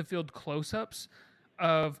depth of field close-ups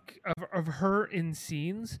of her in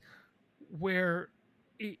scenes where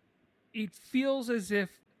it it feels as if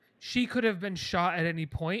she could have been shot at any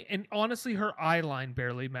point, and honestly her eye line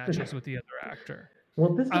barely matches with the other actor.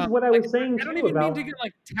 Well, this is what I Like was saying I don't too even mean to about. get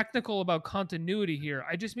like technical about continuity here.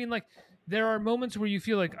 I just mean like there are moments where you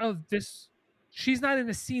feel like, oh, this she's not in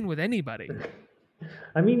a scene with anybody.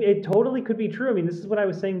 I mean, it totally could be true. I mean, this is what I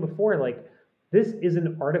was saying before. Like, this is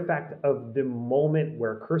an artifact of the moment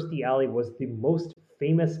where Kirstie Alley was the most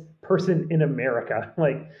famous person in America.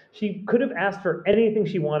 Like, she could have asked for anything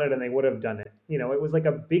she wanted and they would have done it. It was like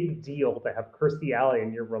a big deal to have Kirstie Alley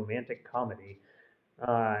in your romantic comedy.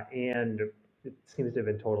 And it seems to have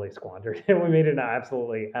been totally squandered. And we made it an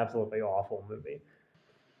absolutely, absolutely awful movie.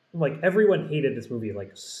 Like, everyone hated this movie,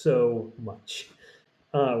 like, so much.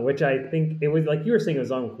 Which I think it was like you were saying, it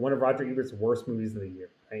was on one of Roger Ebert's worst movies of the year,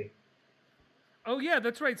 right? Oh yeah,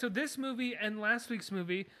 that's right. So this movie and last week's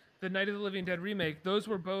movie, the Night of the Living Dead remake, those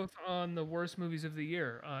were both on the worst movies of the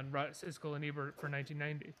year on Siskel and Ebert for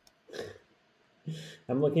 1990.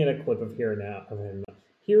 I'm looking at a clip of him.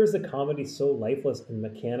 Here is a comedy so lifeless and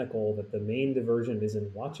mechanical that the main diversion is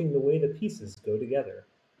in watching the way the pieces go together.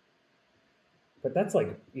 But that's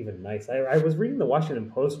like even nice. I was reading the Washington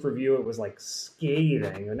Post review. It was like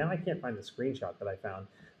scathing. And now I can't find the screenshot that I found.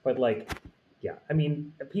 But like, yeah, I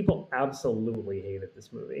mean, people absolutely hated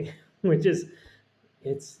this movie, which is,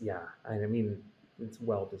 I mean, it's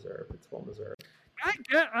well deserved. It's well deserved.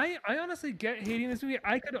 I honestly get hating this movie.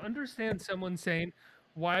 I could understand someone saying,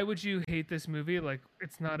 "Why would you hate this movie? Like,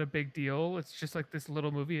 it's not a big deal. It's just like this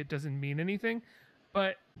little movie. It doesn't mean anything."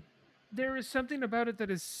 But there is something about it that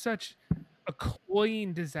is such a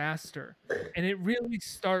cloying disaster, and it really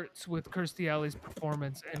starts with Kirstie Alley's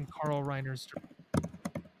performance and Carl Reiner's.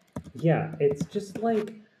 Yeah, it's just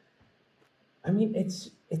like, I mean, it's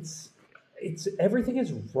everything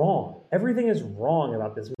is wrong. Everything is wrong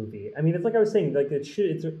about this movie. I mean, it's like I was saying, like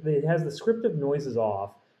it has the script of noises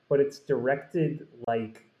off, but it's directed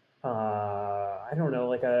like I don't know,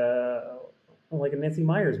 like a Nancy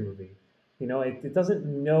Meyers movie. It doesn't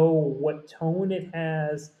know what tone it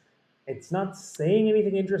has. It's not saying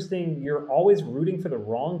anything interesting. You're always rooting for the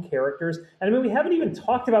wrong characters. And I mean, we haven't even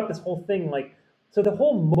talked about this whole thing. Like, so the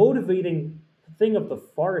whole motivating thing of the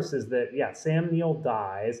farce is that, yeah, Sam Neill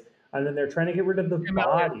dies, and then they're trying to get rid of the Sam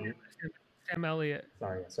Elliott. body. Sam Elliott.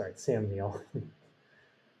 Sorry, Sam Neill.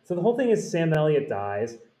 So the whole thing is Sam Elliott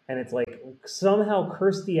dies, and it's like somehow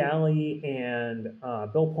Kirstie Alley and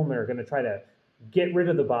Bill Pullman are going to try to get rid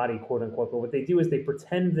of the body, quote unquote. But what they do is they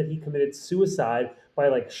pretend that he committed suicide by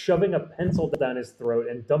like shoving a pencil down his throat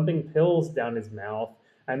and dumping pills down his mouth.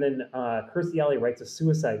 And then Kirstie Alley writes a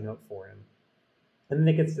suicide note for him. And then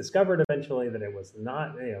it gets discovered eventually that it was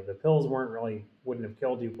not, the pills wouldn't have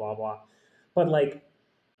killed you, blah, blah. But like,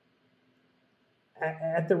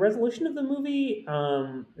 at the resolution of the movie,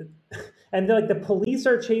 and like the police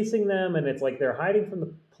are chasing them, and it's like they're hiding from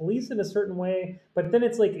the police in a certain way, but then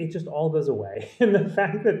it's like it just all goes away. And the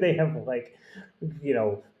fact that they have like, you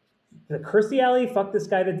know, the Kirstie Alley fucked this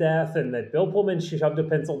guy to death, and that Bill Pullman shoved a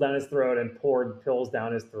pencil down his throat and poured pills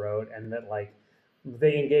down his throat, and that like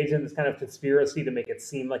they engage in this kind of conspiracy to make it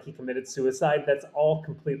seem like he committed suicide. That's all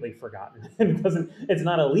completely forgotten. And it doesn't. It's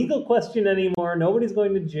not a legal question anymore. Nobody's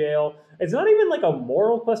going to jail. It's not even like a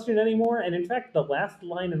moral question anymore. And in fact, the last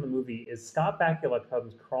line in the movie is Scott Bakula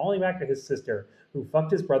comes crawling back to his sister, who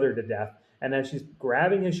fucked his brother to death, and as she's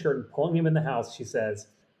grabbing his shirt and pulling him in the house, she says,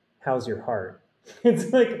 "How's your heart?"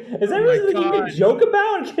 It's like, is that Oh really my something you can God. joke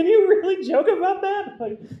about? Can you really joke about that?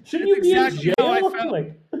 Like, shouldn't you That's be in exactly how I jail? felt.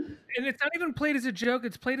 Like, And it's not even played as a joke,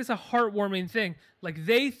 it's played as a heartwarming thing. Like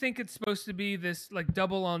they think it's supposed to be this like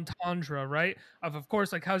double entendre, right? Of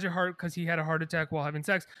course, like how's your heart, because he had a heart attack while having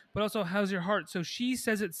sex, but also how's your heart. So she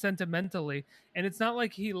says it sentimentally, and it's not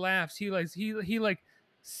like he laughs. He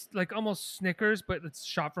like almost snickers, but it's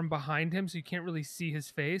shot from behind him, so you can't really see his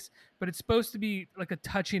face. But it's supposed to be like a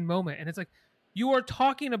touching moment, and it's like you are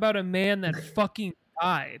talking about a man that fucking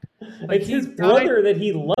died. Like it's he his died brother that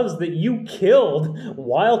he loves that you killed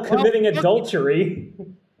while while committing fucking adultery.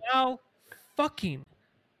 while fucking,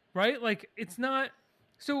 right? Like it's not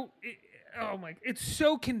so. Oh my! It's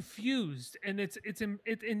so confused, and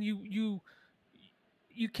and you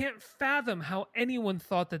can't fathom how anyone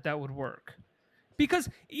thought that that would work. Because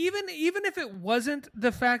even if it wasn't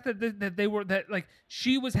the fact that they were that like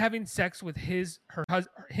she was having sex with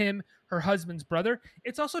her husband's brother,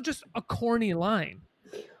 it's also just a corny line,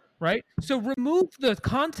 right? So remove the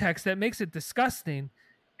context that makes it disgusting,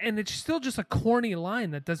 and it's still just a corny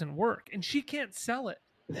line that doesn't work, and she can't sell it.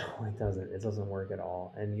 No, it doesn't. It doesn't work at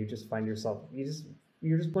all. And you just find yourself,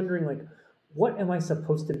 you're just wondering like, what am I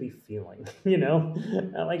supposed to be feeling? You know,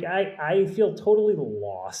 like I feel totally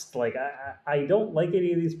lost. Like I don't like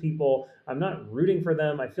any of these people. I'm not rooting for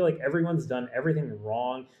them. I feel like everyone's done everything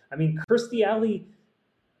wrong. I mean, Kirstie Alley,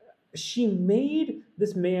 she made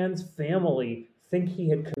this man's family think he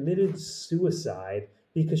had committed suicide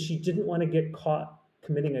because she didn't want to get caught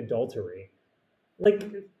committing adultery. Like,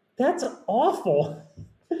 that's awful.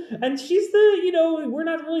 And she's the, you know, we're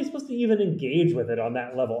not really supposed to even engage with it on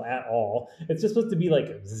that level at all. It's just supposed to be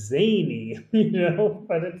like zany, you know?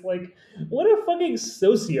 But it's like, what a fucking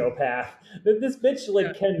sociopath that this bitch Yeah.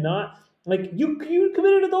 like cannot, like, you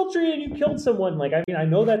committed adultery and you killed someone. Like, I mean, I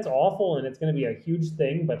know that's awful and it's going to be a huge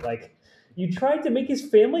thing, but like, you tried to make his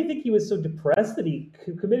family think he was so depressed that he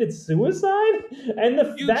committed suicide, and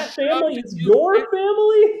You that family shoved is you your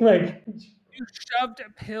family. Like, you shoved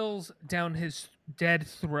pills down his dead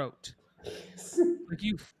throat. Like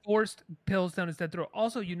you forced pills down his dead throat.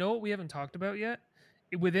 Also, you know what we haven't talked about yet?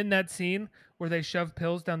 Within that scene where they shove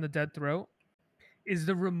pills down the dead throat is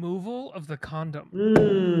the removal of the condom.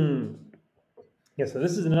 mm. Yeah, so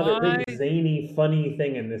this is another My big zany, funny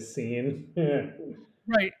thing in this scene.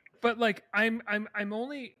 right, but like I'm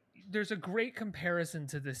only there's a great comparison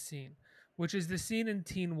to this scene, which is the scene in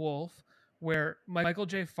Teen Wolf where Michael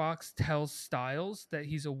J. Fox tells Styles that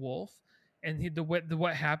he's a wolf, and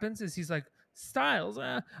what happens is he's like, Styles,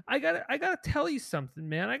 I gotta tell you something,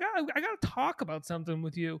 man. I gotta talk about something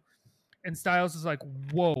with you. And Styles is like,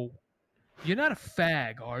 whoa, you're not a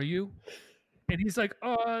fag, are you? And he's like,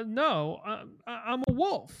 no, I'm a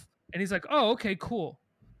wolf. And he's like, oh, okay, cool,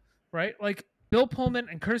 right? Like Bill Pullman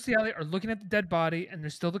and Kirstie Alley are looking at the dead body, and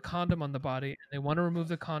there's still the condom on the body, and they want to remove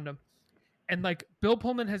the condom. And like Bill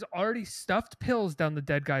Pullman has already stuffed pills down the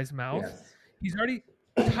dead guy's mouth. Yes. He's already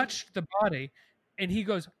touched the body, and he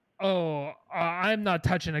goes, "Oh, I'm not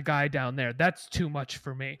touching a guy down there. That's too much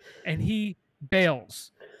for me." And he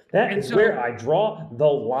bails. That And is so where I draw the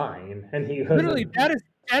line. And he goes, literally, that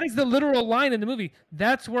is the literal line in the movie.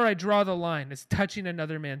 That's where I draw the line: is touching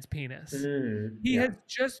another man's penis. He yeah. has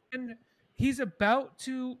just been. He's about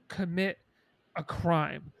to commit a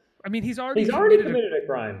crime. I mean, he's already He's already committed a. committed a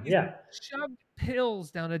crime. He's Yeah. shoved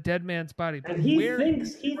pills down a dead man's body. But And he where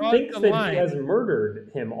thinks he draws thinks the that he line? has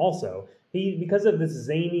murdered him also. He, because of this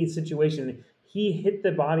zany situation, he hit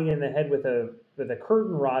the body in the head with a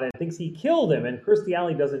curtain rod and thinks he killed him, and Kirstie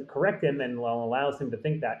Alley doesn't correct him and well, allows him to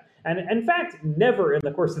think that, and in fact never in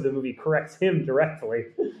the course of the movie corrects him directly.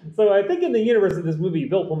 So I think in the universe of this movie,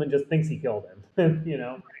 Bill Pullman just thinks he killed him. You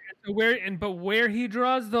know. So where he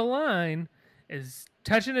draws the line is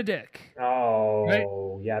touching a dick, right?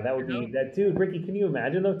 Oh yeah, that would You know? be that, dude. Ricky, can you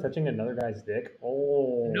imagine though touching another guy's dick?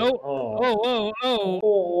 Oh, No. oh,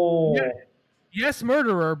 Oh. Yeah, oh. yes,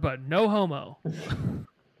 murderer, but no homo.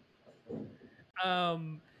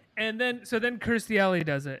 And then Kirstie Alley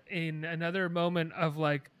does it in another moment of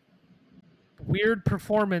like weird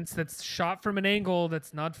performance that's shot from an angle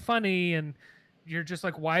that's not funny, and you're just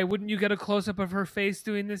like, why wouldn't you get a close up of her face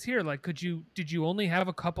doing this here? Like, did you only have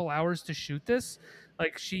a couple hours to shoot this?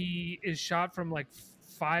 Like, she is shot from like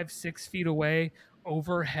 5-6 feet away,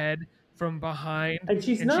 overhead, from behind, And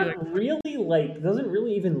she's and she like not really like, doesn't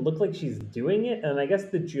really even look like she's doing it. And I guess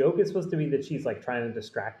the joke is supposed to be that she's like trying to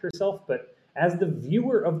distract herself. But as the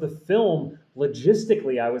viewer of the film,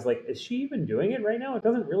 logistically, I was like, is she even doing it right now? It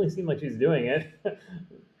doesn't really seem like she's doing it.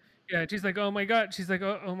 yeah, she's like, oh my god, she's like,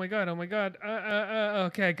 oh my god,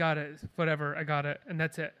 okay, I got it, whatever, I got it, and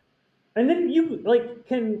that's it. And then you like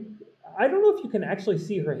I don't know if you can actually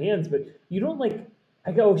see her hands, but you don't like.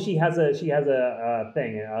 I go. She has a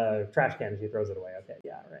thing, a trash can. She throws it away. Okay,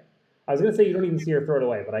 yeah, right. I was gonna say you don't even see her throw it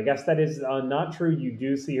away, but I guess that is not true. You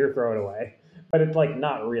do see her throw it away, but it's like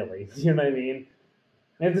not really. You know what I mean?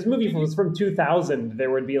 And if this movie was from 2000, there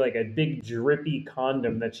would be like a big drippy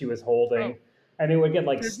condom that she was holding, Oh, and it would get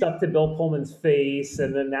like there'd be- stuck to Bill Pullman's face,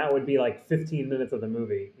 and then that would be like 15 minutes of the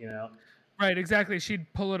movie. You know? right, exactly.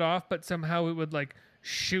 She'd pull it off, but somehow it would like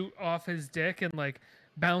shoot off his dick and like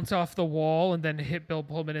bounce off the wall and then hit Bill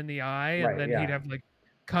Pullman in the eye, and Right? then he'd Yeah. have like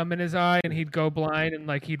cum in his eye, and he'd go blind, and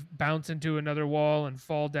like he'd bounce into another wall and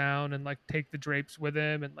fall down and like take the drapes with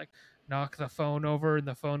him and like knock the phone over, and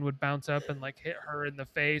the phone would bounce up and like hit her in the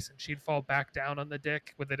face, and she'd fall back down on the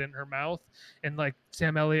dick with it in her mouth, and like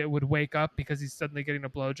Sam Elliott would wake up because he's suddenly getting a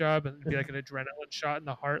blowjob, and it'd be like an adrenaline shot in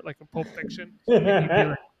the heart, like a Pulp Fiction, and he'd be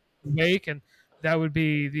like awake, and that would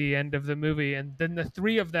be the end of the movie. And then the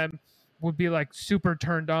three of them would be like super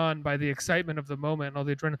turned on by the excitement of the moment and all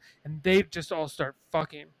the adrenaline, and they'd just all start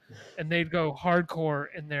fucking, and they'd go hardcore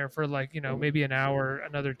in there for like, maybe an hour,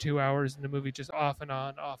 another 2 hours in the movie, just off and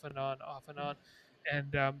on, off and on, off and on,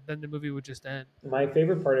 and then the movie would just end. My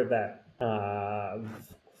favorite part of that,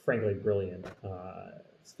 frankly, brilliant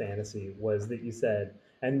fantasy was that you said,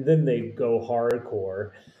 and then they go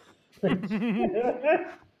hardcore.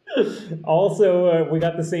 Also, we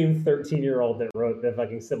got the same 13-year-old that wrote the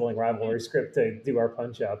fucking sibling rivalry script to do our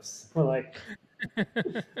punch ups. Like,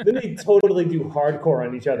 then they totally do hardcore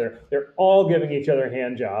on each other. They're all giving each other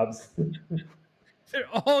hand jobs. They're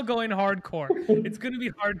all going hardcore. It's going to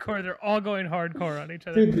be hardcore. They're all going hardcore on each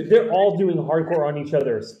other. Dude, they're all doing hardcore on each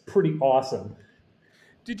other. It's pretty awesome.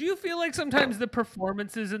 Did you feel like sometimes the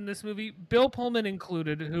performances in this movie, Bill Pullman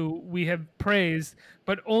included, who we have praised,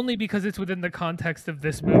 but only because it's within the context of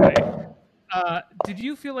this movie, did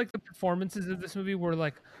you feel like the performances of this movie were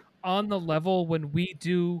like on the level when we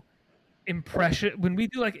do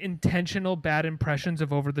like intentional bad impressions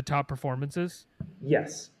of over the top performances?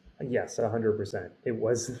 Yes. Yes, 100%. It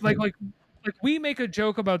was Like we make a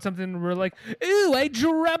joke about something and we're like, ooh, I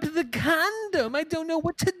dropped the condom, I don't know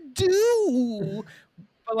what to do.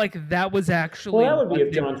 But like that was actually well, that would be what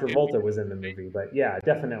if they John were doing. Travolta was in the movie, but yeah,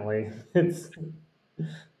 definitely, it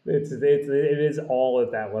is all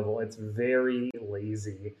at that level. It's very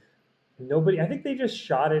lazy. Nobody, I think they just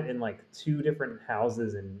shot it in like two different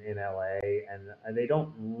houses in LA, and they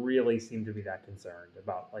don't really seem to be that concerned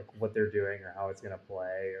about like what they're doing or how it's gonna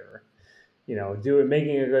play, or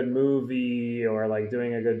making a good movie or like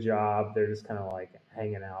doing a good job. They're just kind of like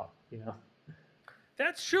hanging out.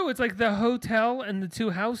 That's true. It's like the hotel and the two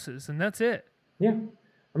houses, and that's it. Yeah.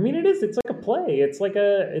 I mean, it is. It's like a play. It's like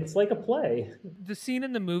a play. The scene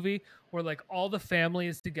in the movie where like all the family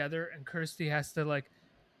is together and Kirsty has to like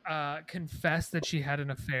confess that she had an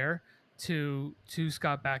affair to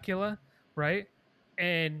Scott Bakula, right?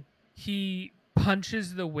 And he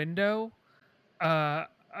punches the window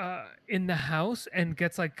in the house and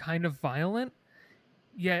gets like kind of violent.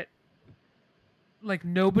 Yet, like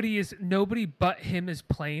nobody but him is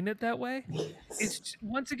playing it that way. It's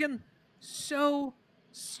once again so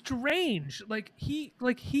strange. Like he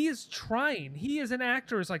is trying. He is an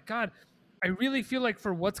actor. Is like, God, I really feel like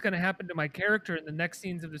for what's going to happen to my character in the next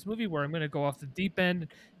scenes of this movie, where I'm going to go off the deep end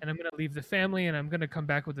and I'm going to leave the family and I'm going to come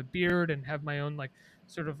back with a beard and have my own like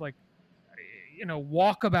sort of like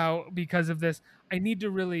walkabout because of this. I need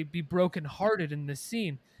to really be brokenhearted in this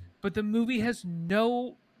scene, but the movie has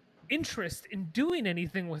no interest in doing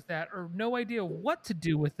anything with that or no idea what to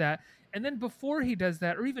do with that. And then before he does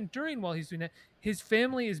that, or even during while he's doing that, his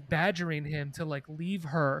family is badgering him to like leave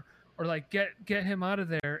her or like get him out of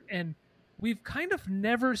there. And we've kind of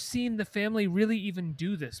never seen the family really even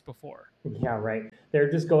do this before. Yeah, right. They're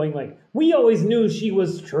just going like, we always knew she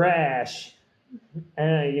was trash.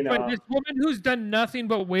 And But this woman who's done nothing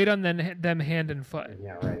but wait on them hand and foot.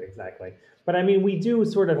 yeah, right, exactly. But I mean, we do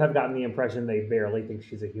sort of have gotten the impression they barely think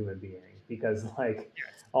she's a human being because like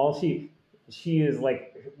all she is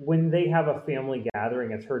like when they have a family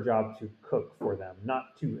gathering, it's her job to cook for them,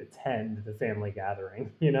 not to attend the family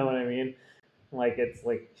gathering. You know what I mean? Like it's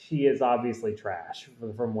like she is obviously trash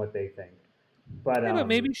from what they think. But Yeah, but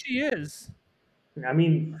maybe she is. I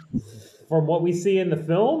mean, from what we see in the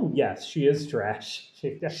film, yes, she is trash.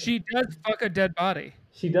 She does fuck a dead body.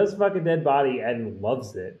 She does fuck a dead body and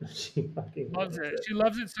loves it. She fucking Loves loves it. it. She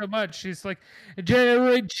loves it so much. She's like,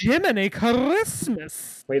 Jerry Jiminy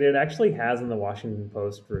Christmas. Wait, it actually has in the Washington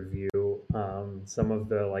Post review some of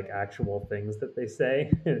the like actual things that they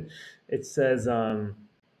say. It says,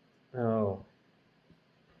 "Oh,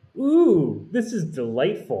 ooh, this is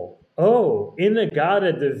delightful. Oh,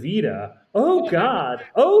 Inagata Davida. Oh Oh my, God.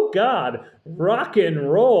 Oh God. Rock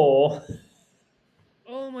and roll."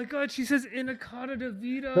 oh my god, she says Inacata de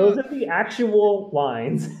Those Vida. are the actual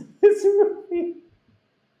lines in this movie.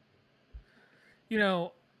 You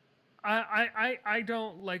know, I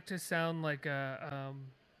don't like to sound like a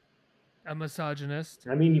misogynist.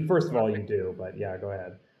 I mean, first of all, you do, but yeah, go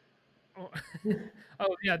ahead. Oh,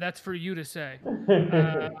 oh yeah, that's for you to say.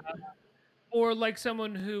 Or like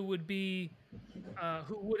someone who would be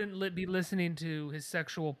who wouldn't be listening to his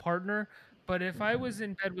sexual partner. But if I was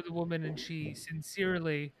in bed with a woman and she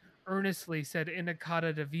sincerely, earnestly said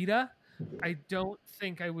 "Inacata de vida," I don't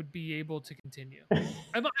think I would be able to continue.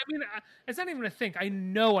 It's not even a think. I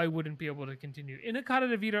know I wouldn't be able to continue. "Inacata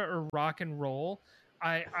de vida" or rock and roll.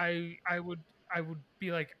 I would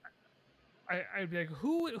be like, I'd be like,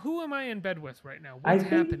 who am I in bed with right now? I What's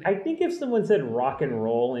think happening? I think if someone said rock and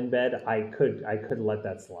roll in bed, I could let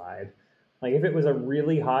that slide. Like if it was a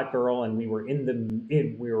really hot girl and we were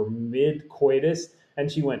mid coitus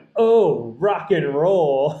and she went, "Oh, rock and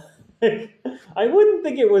roll." I wouldn't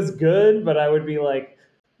think it was good, but I would be like,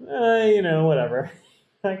 whatever.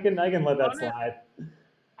 I can let that slide.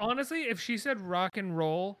 Honestly, if she said rock and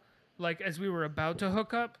roll, like as we were about to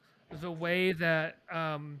hook up, the way that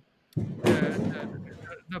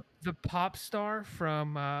the pop star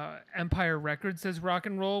from Empire Records says rock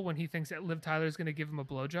and roll when he thinks that Liv Tyler's going to give him a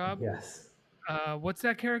blowjob. Yes. What's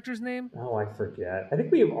that character's name? Oh, I forget. I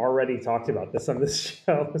think we have already talked about this on this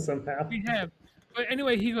show somehow. We have. But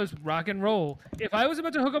anyway, he goes rock and roll. If I was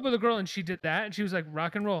about to hook up with a girl and she did that and she was like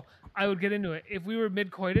rock and roll, I would get into it. If we were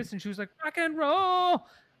mid coitus and she was like rock and roll,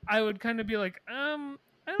 I would kind of be like, I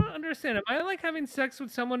don't understand. Am I like having sex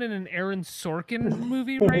with someone in an Aaron Sorkin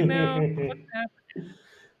movie right now? What's happening?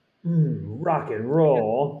 Rock and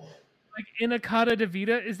roll. Like Inacata de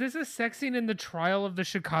Vida? Is this a sex scene in the trial of the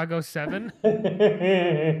Chicago Seven?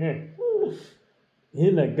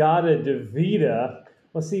 Inagata Devita.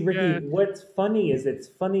 Well, see, Ricky, Yeah. what's funny is it's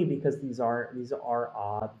funny because these are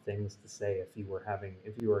odd things to say if you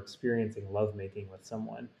were experiencing lovemaking with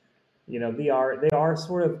someone. They are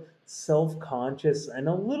sort of self-conscious and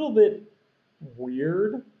a little bit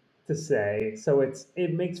weird to say. So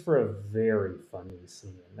it makes for a very funny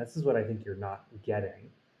scene. This is what I think you're not getting.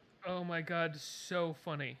 Oh my god, so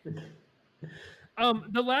funny.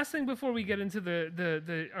 The last thing before we get into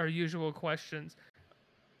the our usual questions.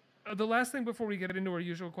 The last thing before we get into our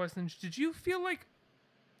usual questions, did you feel like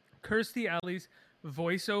Kirstie Alley's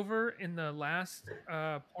voiceover in the last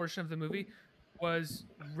portion of the movie was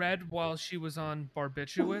read while she was on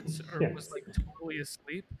barbiturates or was Yes. like totally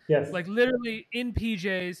asleep? Yes. Like literally in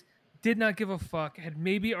PJs, did not give a fuck, had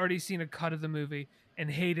maybe already seen a cut of the movie and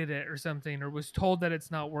hated it or something, or was told that it's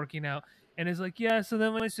not working out. And is like, yeah, so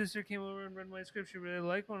then my sister came over and read my script. She really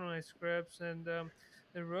liked one of my scripts and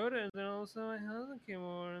they wrote it. And then also my husband came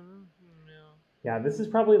over and, Yeah, this is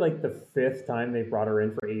probably like the fifth time they brought her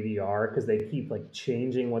in for ADR because they keep like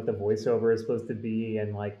changing what the voiceover is supposed to be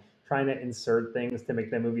and like trying to insert things to make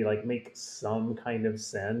the movie like make some kind of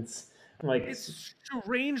sense. Like it's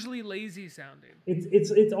strangely lazy sounding.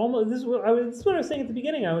 it's almost this is what I was saying at the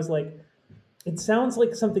beginning. I was like, it sounds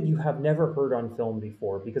like something you have never heard on film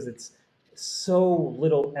before because it's so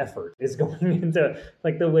little effort is going into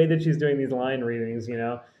like the way that she's doing these line readings.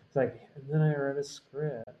 It's like, and then I read a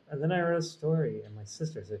script, and then I read a story, and my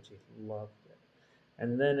sister said she loved it,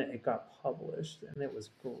 and then it got published, and it was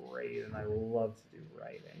great, and I love to do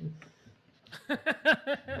writing.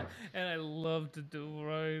 And I love to do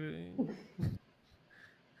writing.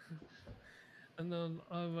 And then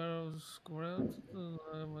I read a script and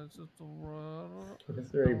I was just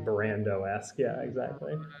It's very Brando-esque. Yeah,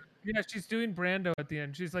 exactly. yeah, she's doing Brando at the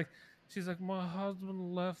end. She's like, my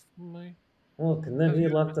husband left me. Look, and then Have he you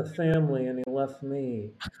left the family, and he left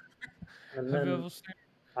me, and have you then ever seen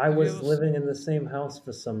I have you was ever seen living in the same house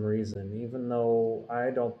for some reason, even though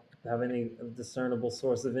I don't have any discernible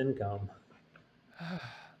source of income.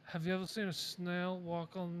 have you ever seen a snail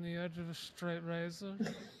walk on the edge of a straight razor?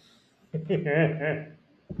 There's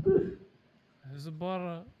a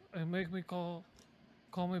butter. It make me call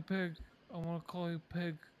me pig. I want to call you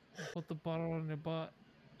pig. And put the butter on your butt.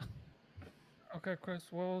 Okay, Chris,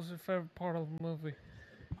 what was your favorite part of the movie?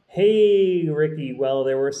 Hey, Ricky. Well,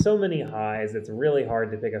 there were so many highs. It's really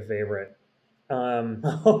hard to pick a favorite.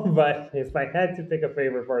 But if I had to pick a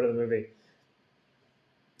favorite part of the movie,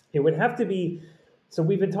 it would have to be. So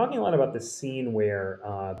we've been talking a lot about the scene where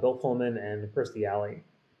Bill Pullman and Kirstie Alley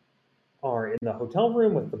are in the hotel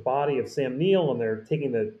room with the body of Sam Neill, and they're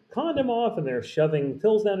taking the condom off and they're shoving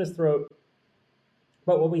pills down his throat.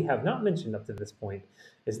 But what we have not mentioned up to this point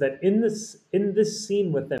is that in this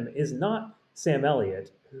scene with them is not Sam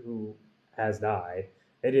Elliott, who has died.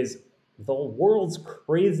 It is the world's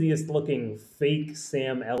craziest looking fake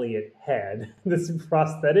Sam Elliott head. This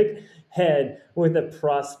prosthetic head with a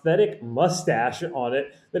prosthetic mustache on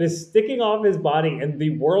it that is sticking off his body in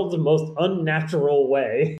the world's most unnatural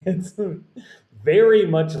way. It's very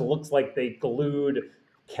much looks like they glued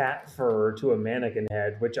cat fur to a mannequin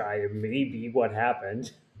head, which I may be what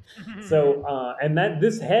happened. So, and that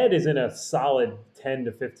this head is in a solid 10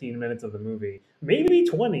 to 15 minutes of the movie, maybe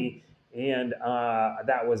 20. And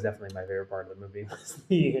that was definitely my favorite part of the movie was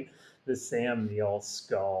the Sam Neill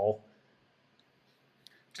skull.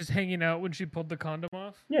 Just hanging out when she pulled the condom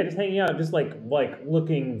off? Yeah, just hanging out, just like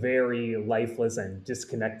looking very lifeless and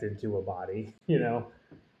disconnected to a body, you know.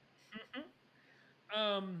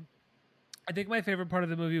 Um, I think my favorite part of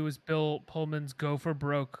the movie was Bill Pullman's "Go for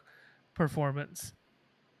Broke" performance.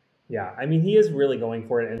 Yeah, I mean, he is really going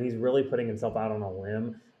for it, and he's really putting himself out on a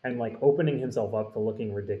limb and like opening himself up to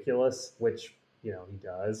looking ridiculous, which he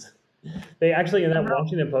does. They actually in that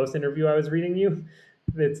Washington Post interview I was reading you,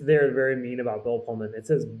 they're very mean about Bill Pullman. It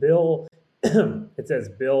says Bill, it says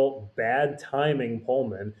Bill bad timing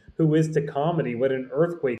Pullman, who is to comedy what an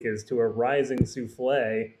earthquake is to a rising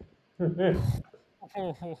souffle.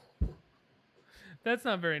 Oh, that's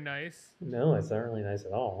not very nice. No, it's not really nice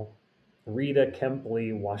at all. Rita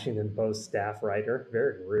Kempley, Washington Post staff writer,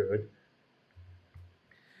 very rude.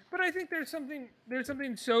 But I think there's something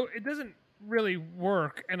so it doesn't really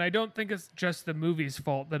work, and I don't think it's just the movie's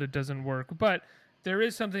fault that it doesn't work, but there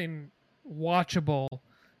is something watchable,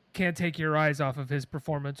 can't take your eyes off of his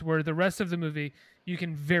performance, where the rest of the movie you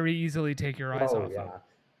can very easily take your eyes Oh off of.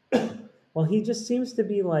 yeah. Well, he just seems to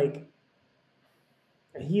be like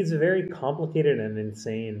he's a very complicated and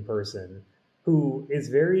insane person who is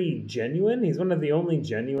very genuine. He's one of the only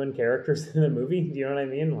genuine characters in the movie. Do you know what I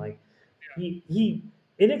mean? Like he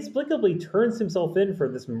inexplicably turns himself in for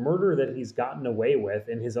this murder that he's gotten away with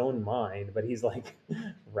in his own mind, but he's like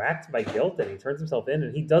racked by guilt and he turns himself in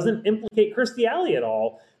and he doesn't implicate Kirstie Alley at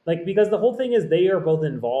all. Like because the whole thing is they are both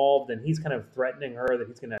involved and he's kind of threatening her that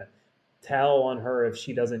he's gonna tell on her if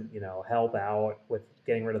she doesn't, help out with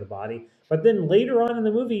getting rid of the body. But then later on in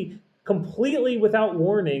the movie, completely without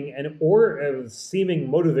warning and or seeming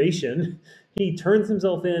motivation, he turns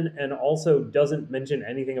himself in and also doesn't mention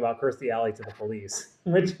anything about Kirstie Alley to the police,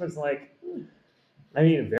 which was like, I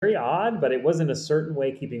mean, very odd, but it was in a certain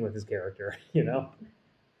way keeping with his character, you know?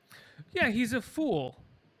 Yeah, he's a fool.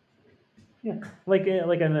 Yeah, like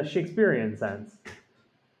in a Shakespearean sense.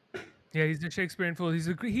 Yeah, he's a Shakespearean fool. He's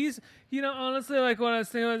honestly, like when I was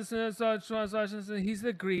thinking he's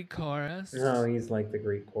the Greek chorus. No, he's like the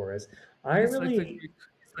Greek chorus. I He's like the really, Greek, he's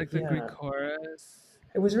like the Greek yeah, chorus.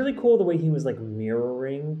 it was really cool the way he was like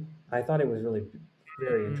mirroring. I thought it was really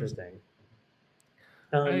very Mm, interesting.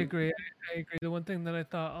 I Um, agree. I agree. The one thing that I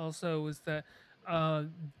thought also was that uh,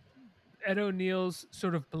 Ed O'Neill's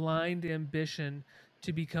sort of blind ambition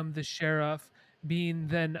to become the sheriff being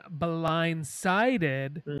then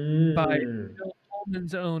blindsided by mm, Bill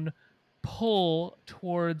Pullman's own pull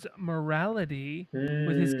towards morality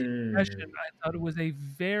with his confession. mm, I thought it was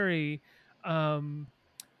um,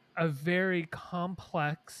 a very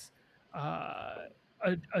complex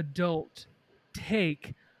adult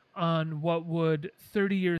take on what would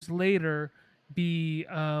 30 years later be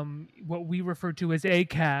what we refer to as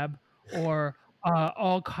ACAB, or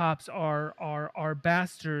all cops are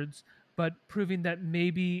bastards, but proving that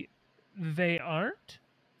maybe they aren't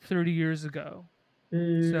 30 years ago. So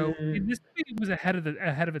mm. this movie was ahead of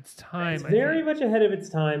its It's time, I very think. much ahead of its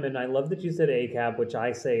time, and I love that you said ACAB, which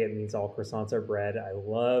I say it means all croissants are bread. I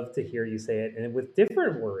love to hear you say it, and with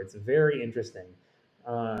different words. Very interesting.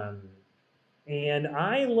 Um, And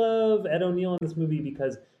I love Ed O'Neill in this movie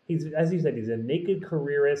because he's, as you said, he's a naked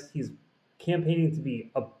careerist. He's campaigning to be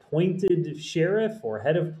appointed sheriff or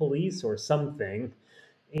head of police or something.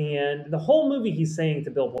 And the whole movie, he's saying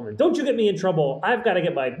to Bill Pullman, "Don't you get me in trouble. I've got to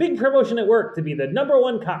get my big promotion at work to be the number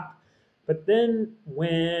one cop." But then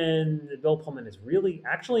when Bill Pullman is really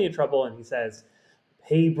actually in trouble and he says,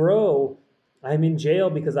 "Hey, bro, I'm in jail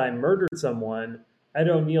because I murdered someone," Ed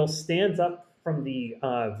O'Neill stands up from the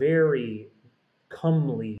very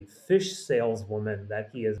comely fish saleswoman that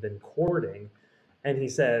he has been courting, and he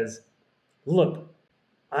says, "Look,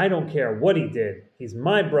 I don't care what he did. He's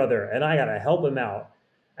my brother, and I gotta help him out."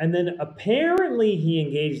 And then apparently he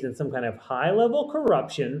engaged in some kind of high level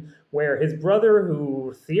corruption where his brother,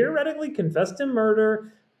 who theoretically confessed to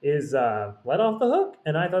murder, is let off the hook.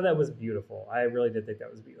 And I thought that was beautiful. I really did think that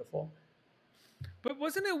was beautiful. But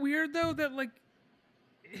wasn't it weird though that like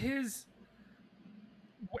his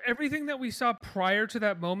everything that we saw prior to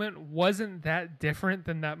that moment wasn't that different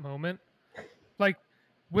than that moment? Like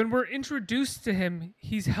when we're introduced to him,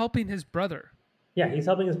 he's helping his brother. Yeah, he's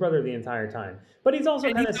helping his brother the entire time. But he's also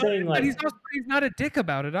And kind of saying, but like, he's not a dick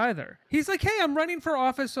about it either. He's like, "Hey, I'm running for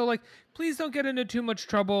office, so like, please don't get into too much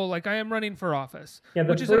trouble. Like, I am running for office," yeah, the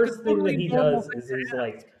which is like a first thing that totally he normal does thing is to he's ask.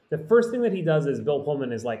 like, the first thing that he does is Bill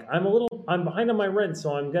Pullman is like, I'm behind on my rent,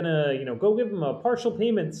 so I'm gonna, go give him a partial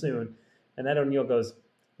payment soon. And Ed O'Neill goes,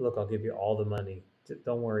 "Look, I'll give you all the money.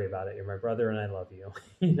 Don't worry about it. You're my brother, and I love you."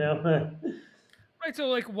 you know? Right. So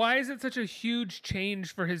like, why is it such a huge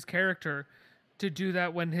change for his character to do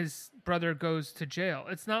that when his brother goes to jail?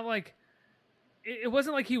 It's not like it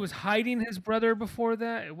wasn't like he was hiding his brother before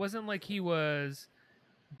that. It wasn't like he was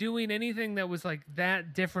doing anything that was like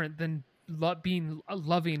that different than being a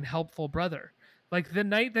loving, helpful brother. Like the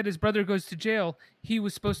night that his brother goes to jail, he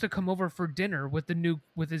was supposed to come over for dinner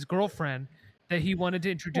with his girlfriend that he wanted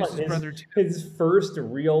to introduce Well, his brother to. his first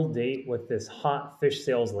real date with this hot fish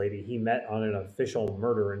sales lady he met on an official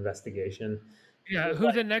murder investigation. It Yeah, was who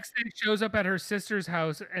like, the next day shows up at her sister's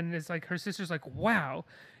house and it's like her sister's like, "Wow,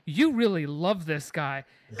 you really love this guy."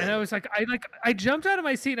 And I was like I jumped out of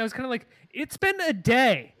my seat and I was kind of like, "It's been a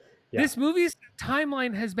day. yeah. This movie's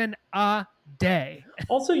timeline has been a day."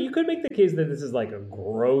 Also, you could make the case that this is like a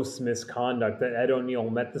gross misconduct that Ed O'Neill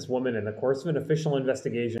met this woman in the course of an official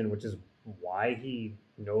investigation, which is why he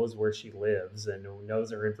knows where she lives and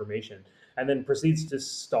knows her information, and then proceeds to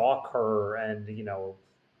stalk her and,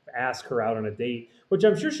 ask her out on a date, which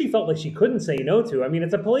I'm sure she felt like she couldn't say no to. I mean,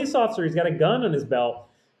 it's a police officer, he's got a gun on his belt,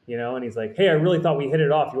 and he's like, "Hey, I really thought we hit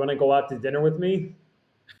it off. You want to go out to dinner with me?"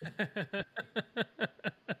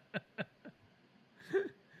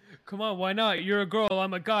 Come on, why not? You're a girl,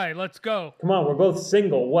 I'm a guy. Let's go. Come on, we're both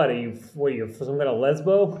single. What are you, some kind of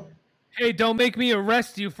lesbo? Hey, don't make me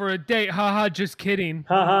arrest you for a date. Haha, just kidding.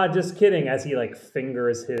 Haha, just kidding, as he like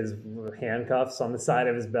fingers his handcuffs on the side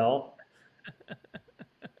of his belt.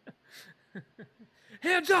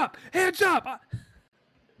 Hands up! Hands up!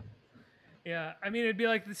 Yeah, I mean, it'd be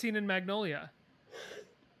like the scene in Magnolia.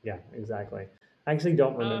 Yeah, exactly. I actually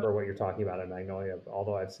don't Uh, remember what you're talking about in Magnolia,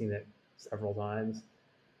 although I've seen it several times.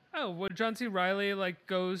 when John C. Riley like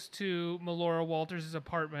goes to Melora Walters'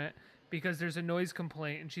 apartment because there's a noise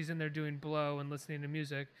complaint and she's in there doing blow and listening to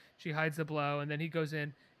music. She hides the blow and then he goes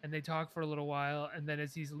in and they talk for a little while and then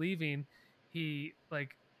as he's leaving, he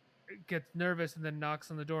like gets nervous and then knocks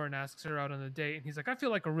on the door and asks her out on a date. And he's like, "I feel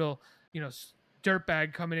like a real,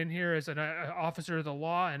 dirtbag coming in here as an officer of the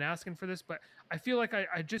law and asking for this, but I feel like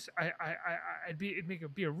it'd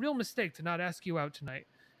be a real mistake to not ask you out tonight."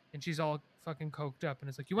 And she's all fucking coked up and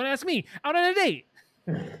it's like, "You want to ask me out on a date?"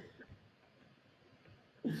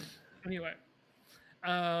 Anyway,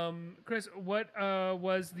 Chris, what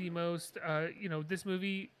was the most this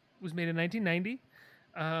movie was made in 1990.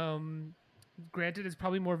 Granted, it's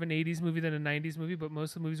probably more of an 80s movie than a 90s movie, but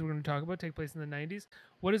most of the movies we're going to talk about take place in the 90s.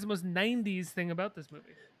 What is the most 90s thing about this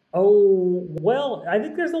movie? Oh, well, I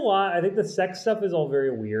think there's a lot. I think the sex stuff is all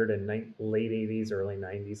very weird and late 80s, early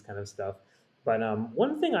 90s kind of stuff. But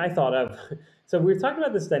one thing I thought of, so we were talking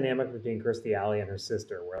about this dynamic between Kirstie Alley and her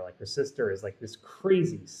sister, where like her sister is like this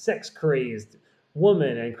crazy, sex crazed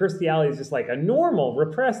woman, and Kirstie Alley is just like a normal,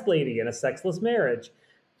 repressed lady in a sexless marriage.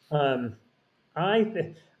 Um, I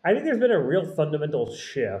think there's been a real fundamental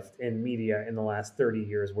shift in media in the last 30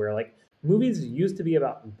 years where like movies used to be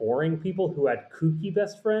about boring people who had kooky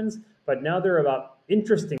best friends, but now they're about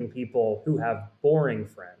interesting people who have boring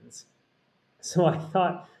friends. So I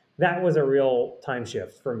thought that was a real time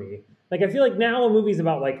shift for me. Like I feel like now a movie's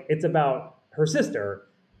about like it's about her sister,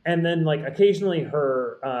 and then like occasionally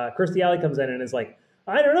her Kirstie Alley comes in and is like,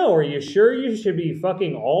 "I don't know, are you sure you should be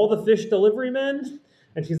fucking all the fish delivery men?"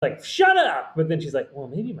 And she's like, "Shut up!" But then she's like, "Well,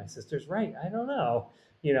 maybe my sister's right. I don't know."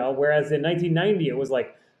 Whereas in 1990 it was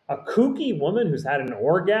like a kooky woman who's had an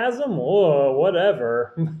orgasm. Whoa,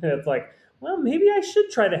 whatever. It's like, well, maybe I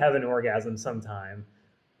should try to have an orgasm sometime.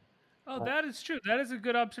 Oh, that is true. That is a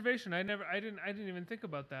good observation. I didn't even think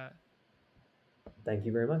about that. Thank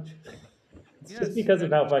you very much. It's just Yes, because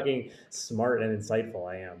of and how fucking smart and insightful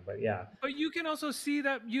I am. But yeah, but you can also see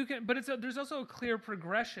that but there's also a clear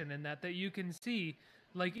progression in that you can see,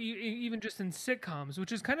 like even just in sitcoms,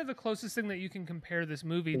 which is kind of the closest thing that you can compare this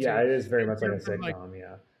movie yeah, to it is very in much like a terms of like sitcom.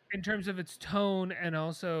 Yeah, in terms of its tone and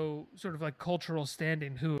also sort of like cultural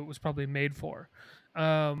standing, who it was probably made for.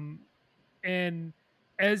 Um, and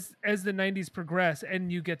as the 90s progress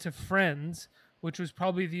and you get to Friends, which was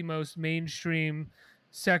probably the most mainstream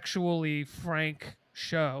sexually frank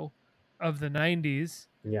show of the 90s,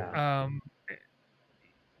 yeah. um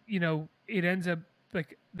it ends up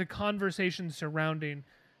like the conversation surrounding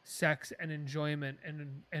sex and enjoyment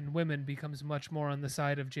and women becomes much more on the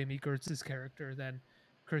side of Jamie Gertz's character than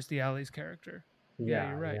Kirstie Alley's character. Yeah, Yeah,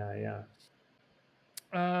 you're right. yeah,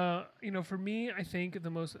 yeah. For me, I think the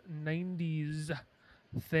most 90s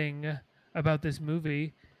thing about this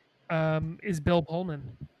movie is Bill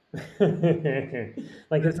Pullman.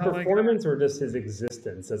 Like his That's all I got. performance or just his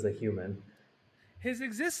existence as a human. His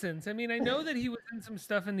existence. I mean, I know that he was in some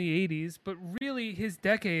stuff in the 80s, but really his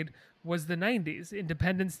decade was the 90s.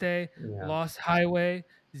 Independence Day, Yeah. Lost Highway,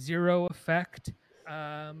 Zero Effect.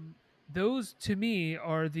 Um, those to me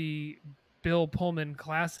are the Bill Pullman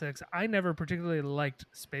classics. I never particularly liked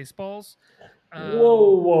Spaceballs. Whoa, Um,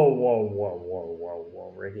 whoa, whoa, whoa, whoa, whoa,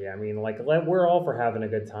 whoa, Ricky. I mean, like, we're all for having a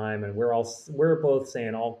good time, and we're both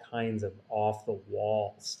saying all kinds of off the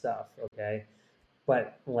wall stuff, okay?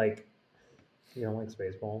 But like, you don't like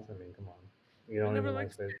Spaceballs? I mean, come on, you I don't never even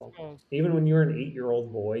like liked Spaceballs. Spaceballs. Even when you were an 8 year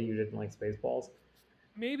old boy, you didn't like Spaceballs.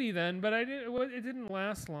 Maybe then, but I didn't. It didn't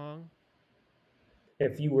last long.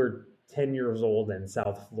 If you were 10 years old in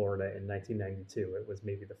South Florida in 1992, it was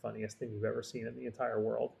maybe the funniest thing you've ever seen in the entire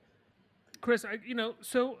world. Chris,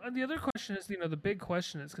 so the other question is, the big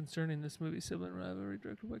question is concerning this movie, Sibling Rivalry,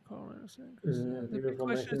 directed by Carl Anderson. Mm, The big beautiful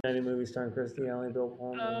question is, 1990 movie starring Kirstie Alley, Bill uh,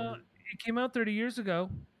 Pullman. it came out 30 years ago.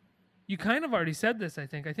 You kind of already said this, I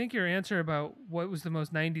think. I think your answer about what was the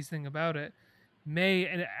most 90s thing about it may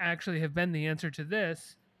and actually have been the answer to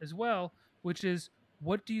this as well, which is,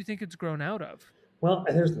 what do you think it's grown out of? Well,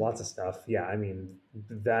 there's lots of stuff. Yeah, I mean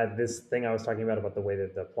that this thing I was talking about the way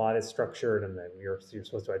that the plot is structured and that you're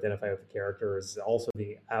supposed to identify with the characters, also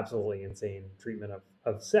the absolutely insane treatment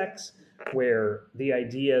of sex, where the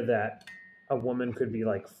idea that a woman could be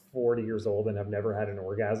like 40 years old and have never had an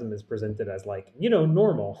orgasm is presented as like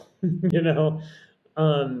normal, you know.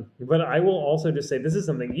 But I will also just say this is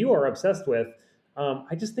something you are obsessed with.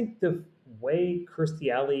 I just think the way Kirstie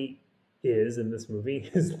Alley is in this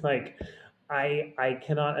movie is like I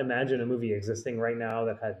cannot imagine a movie existing right now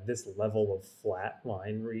that had this level of flat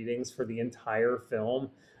line readings for the entire film.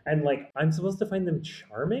 And like I'm supposed to find them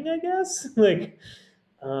charming, I guess. Like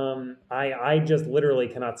I just literally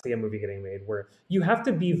cannot see a movie getting made where you have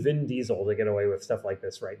to be Vin Diesel to get away with stuff like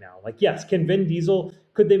this right now. Like, yes, could they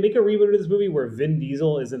make a reboot of this movie where Vin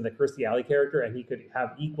Diesel is in the Kirstie Alley character and he could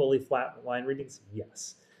have equally flat line readings?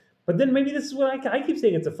 Yes. But then maybe this is what I keep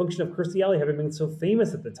saying. It's a function of Kirstie Alley having been so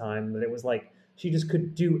famous at the time that it was like she just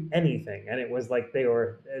could do anything, and it was like they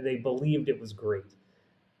believed it was great.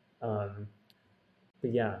 Um,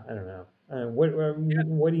 but yeah, I don't know.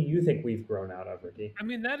 What do you think we've grown out of, Ricky? I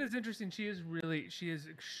mean, that is interesting. She is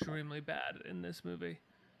extremely bad in this movie.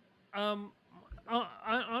 Um,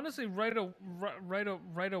 honestly, right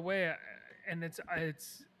away, and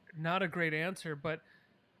it's not a great answer, but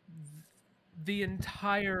the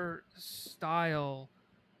entire style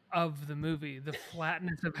of the movie, the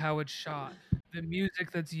flatness of how it's shot, the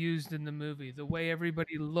music that's used in the movie, the way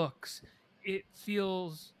everybody looks, it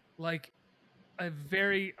feels like a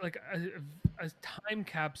very like a time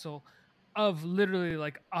capsule of literally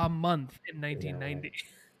like a month in Yeah, right. 1990.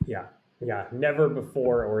 Yeah, yeah. Never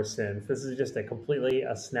before or since. This is just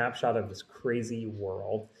a snapshot of this crazy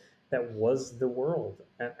world that was the world,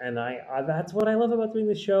 and I that's what I love about doing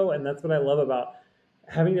the show, and that's what I love about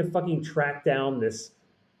having to fucking track down this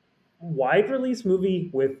wide release movie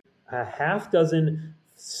with a half dozen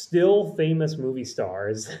still famous movie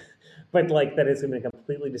stars, but like that has been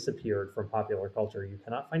completely disappeared from popular culture. You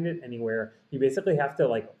cannot find it anywhere. You basically have to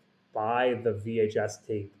like buy the VHS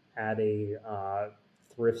tape at a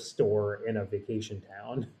thrift store in a vacation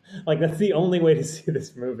town. Like that's the only way to see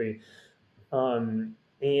this movie.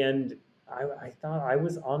 And I thought I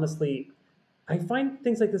was honestly I find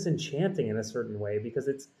things like this enchanting in a certain way because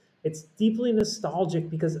it's deeply nostalgic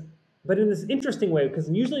because but in this interesting way because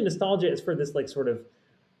usually nostalgia is for this like sort of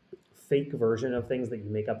fake version of things that you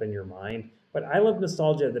make up in your mind, but I love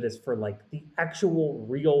nostalgia that is for like the actual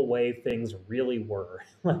real way things really were.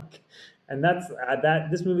 Like and that's that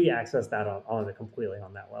this movie accessed that on completely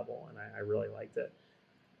on that level and I really liked it.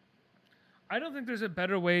 I don't think there's a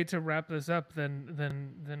better way to wrap this up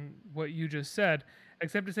than what you just said,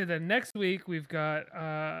 except to say that next week we've got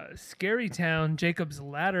Scary Town, Jacob's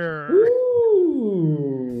Ladder.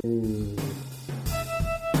 Ooh.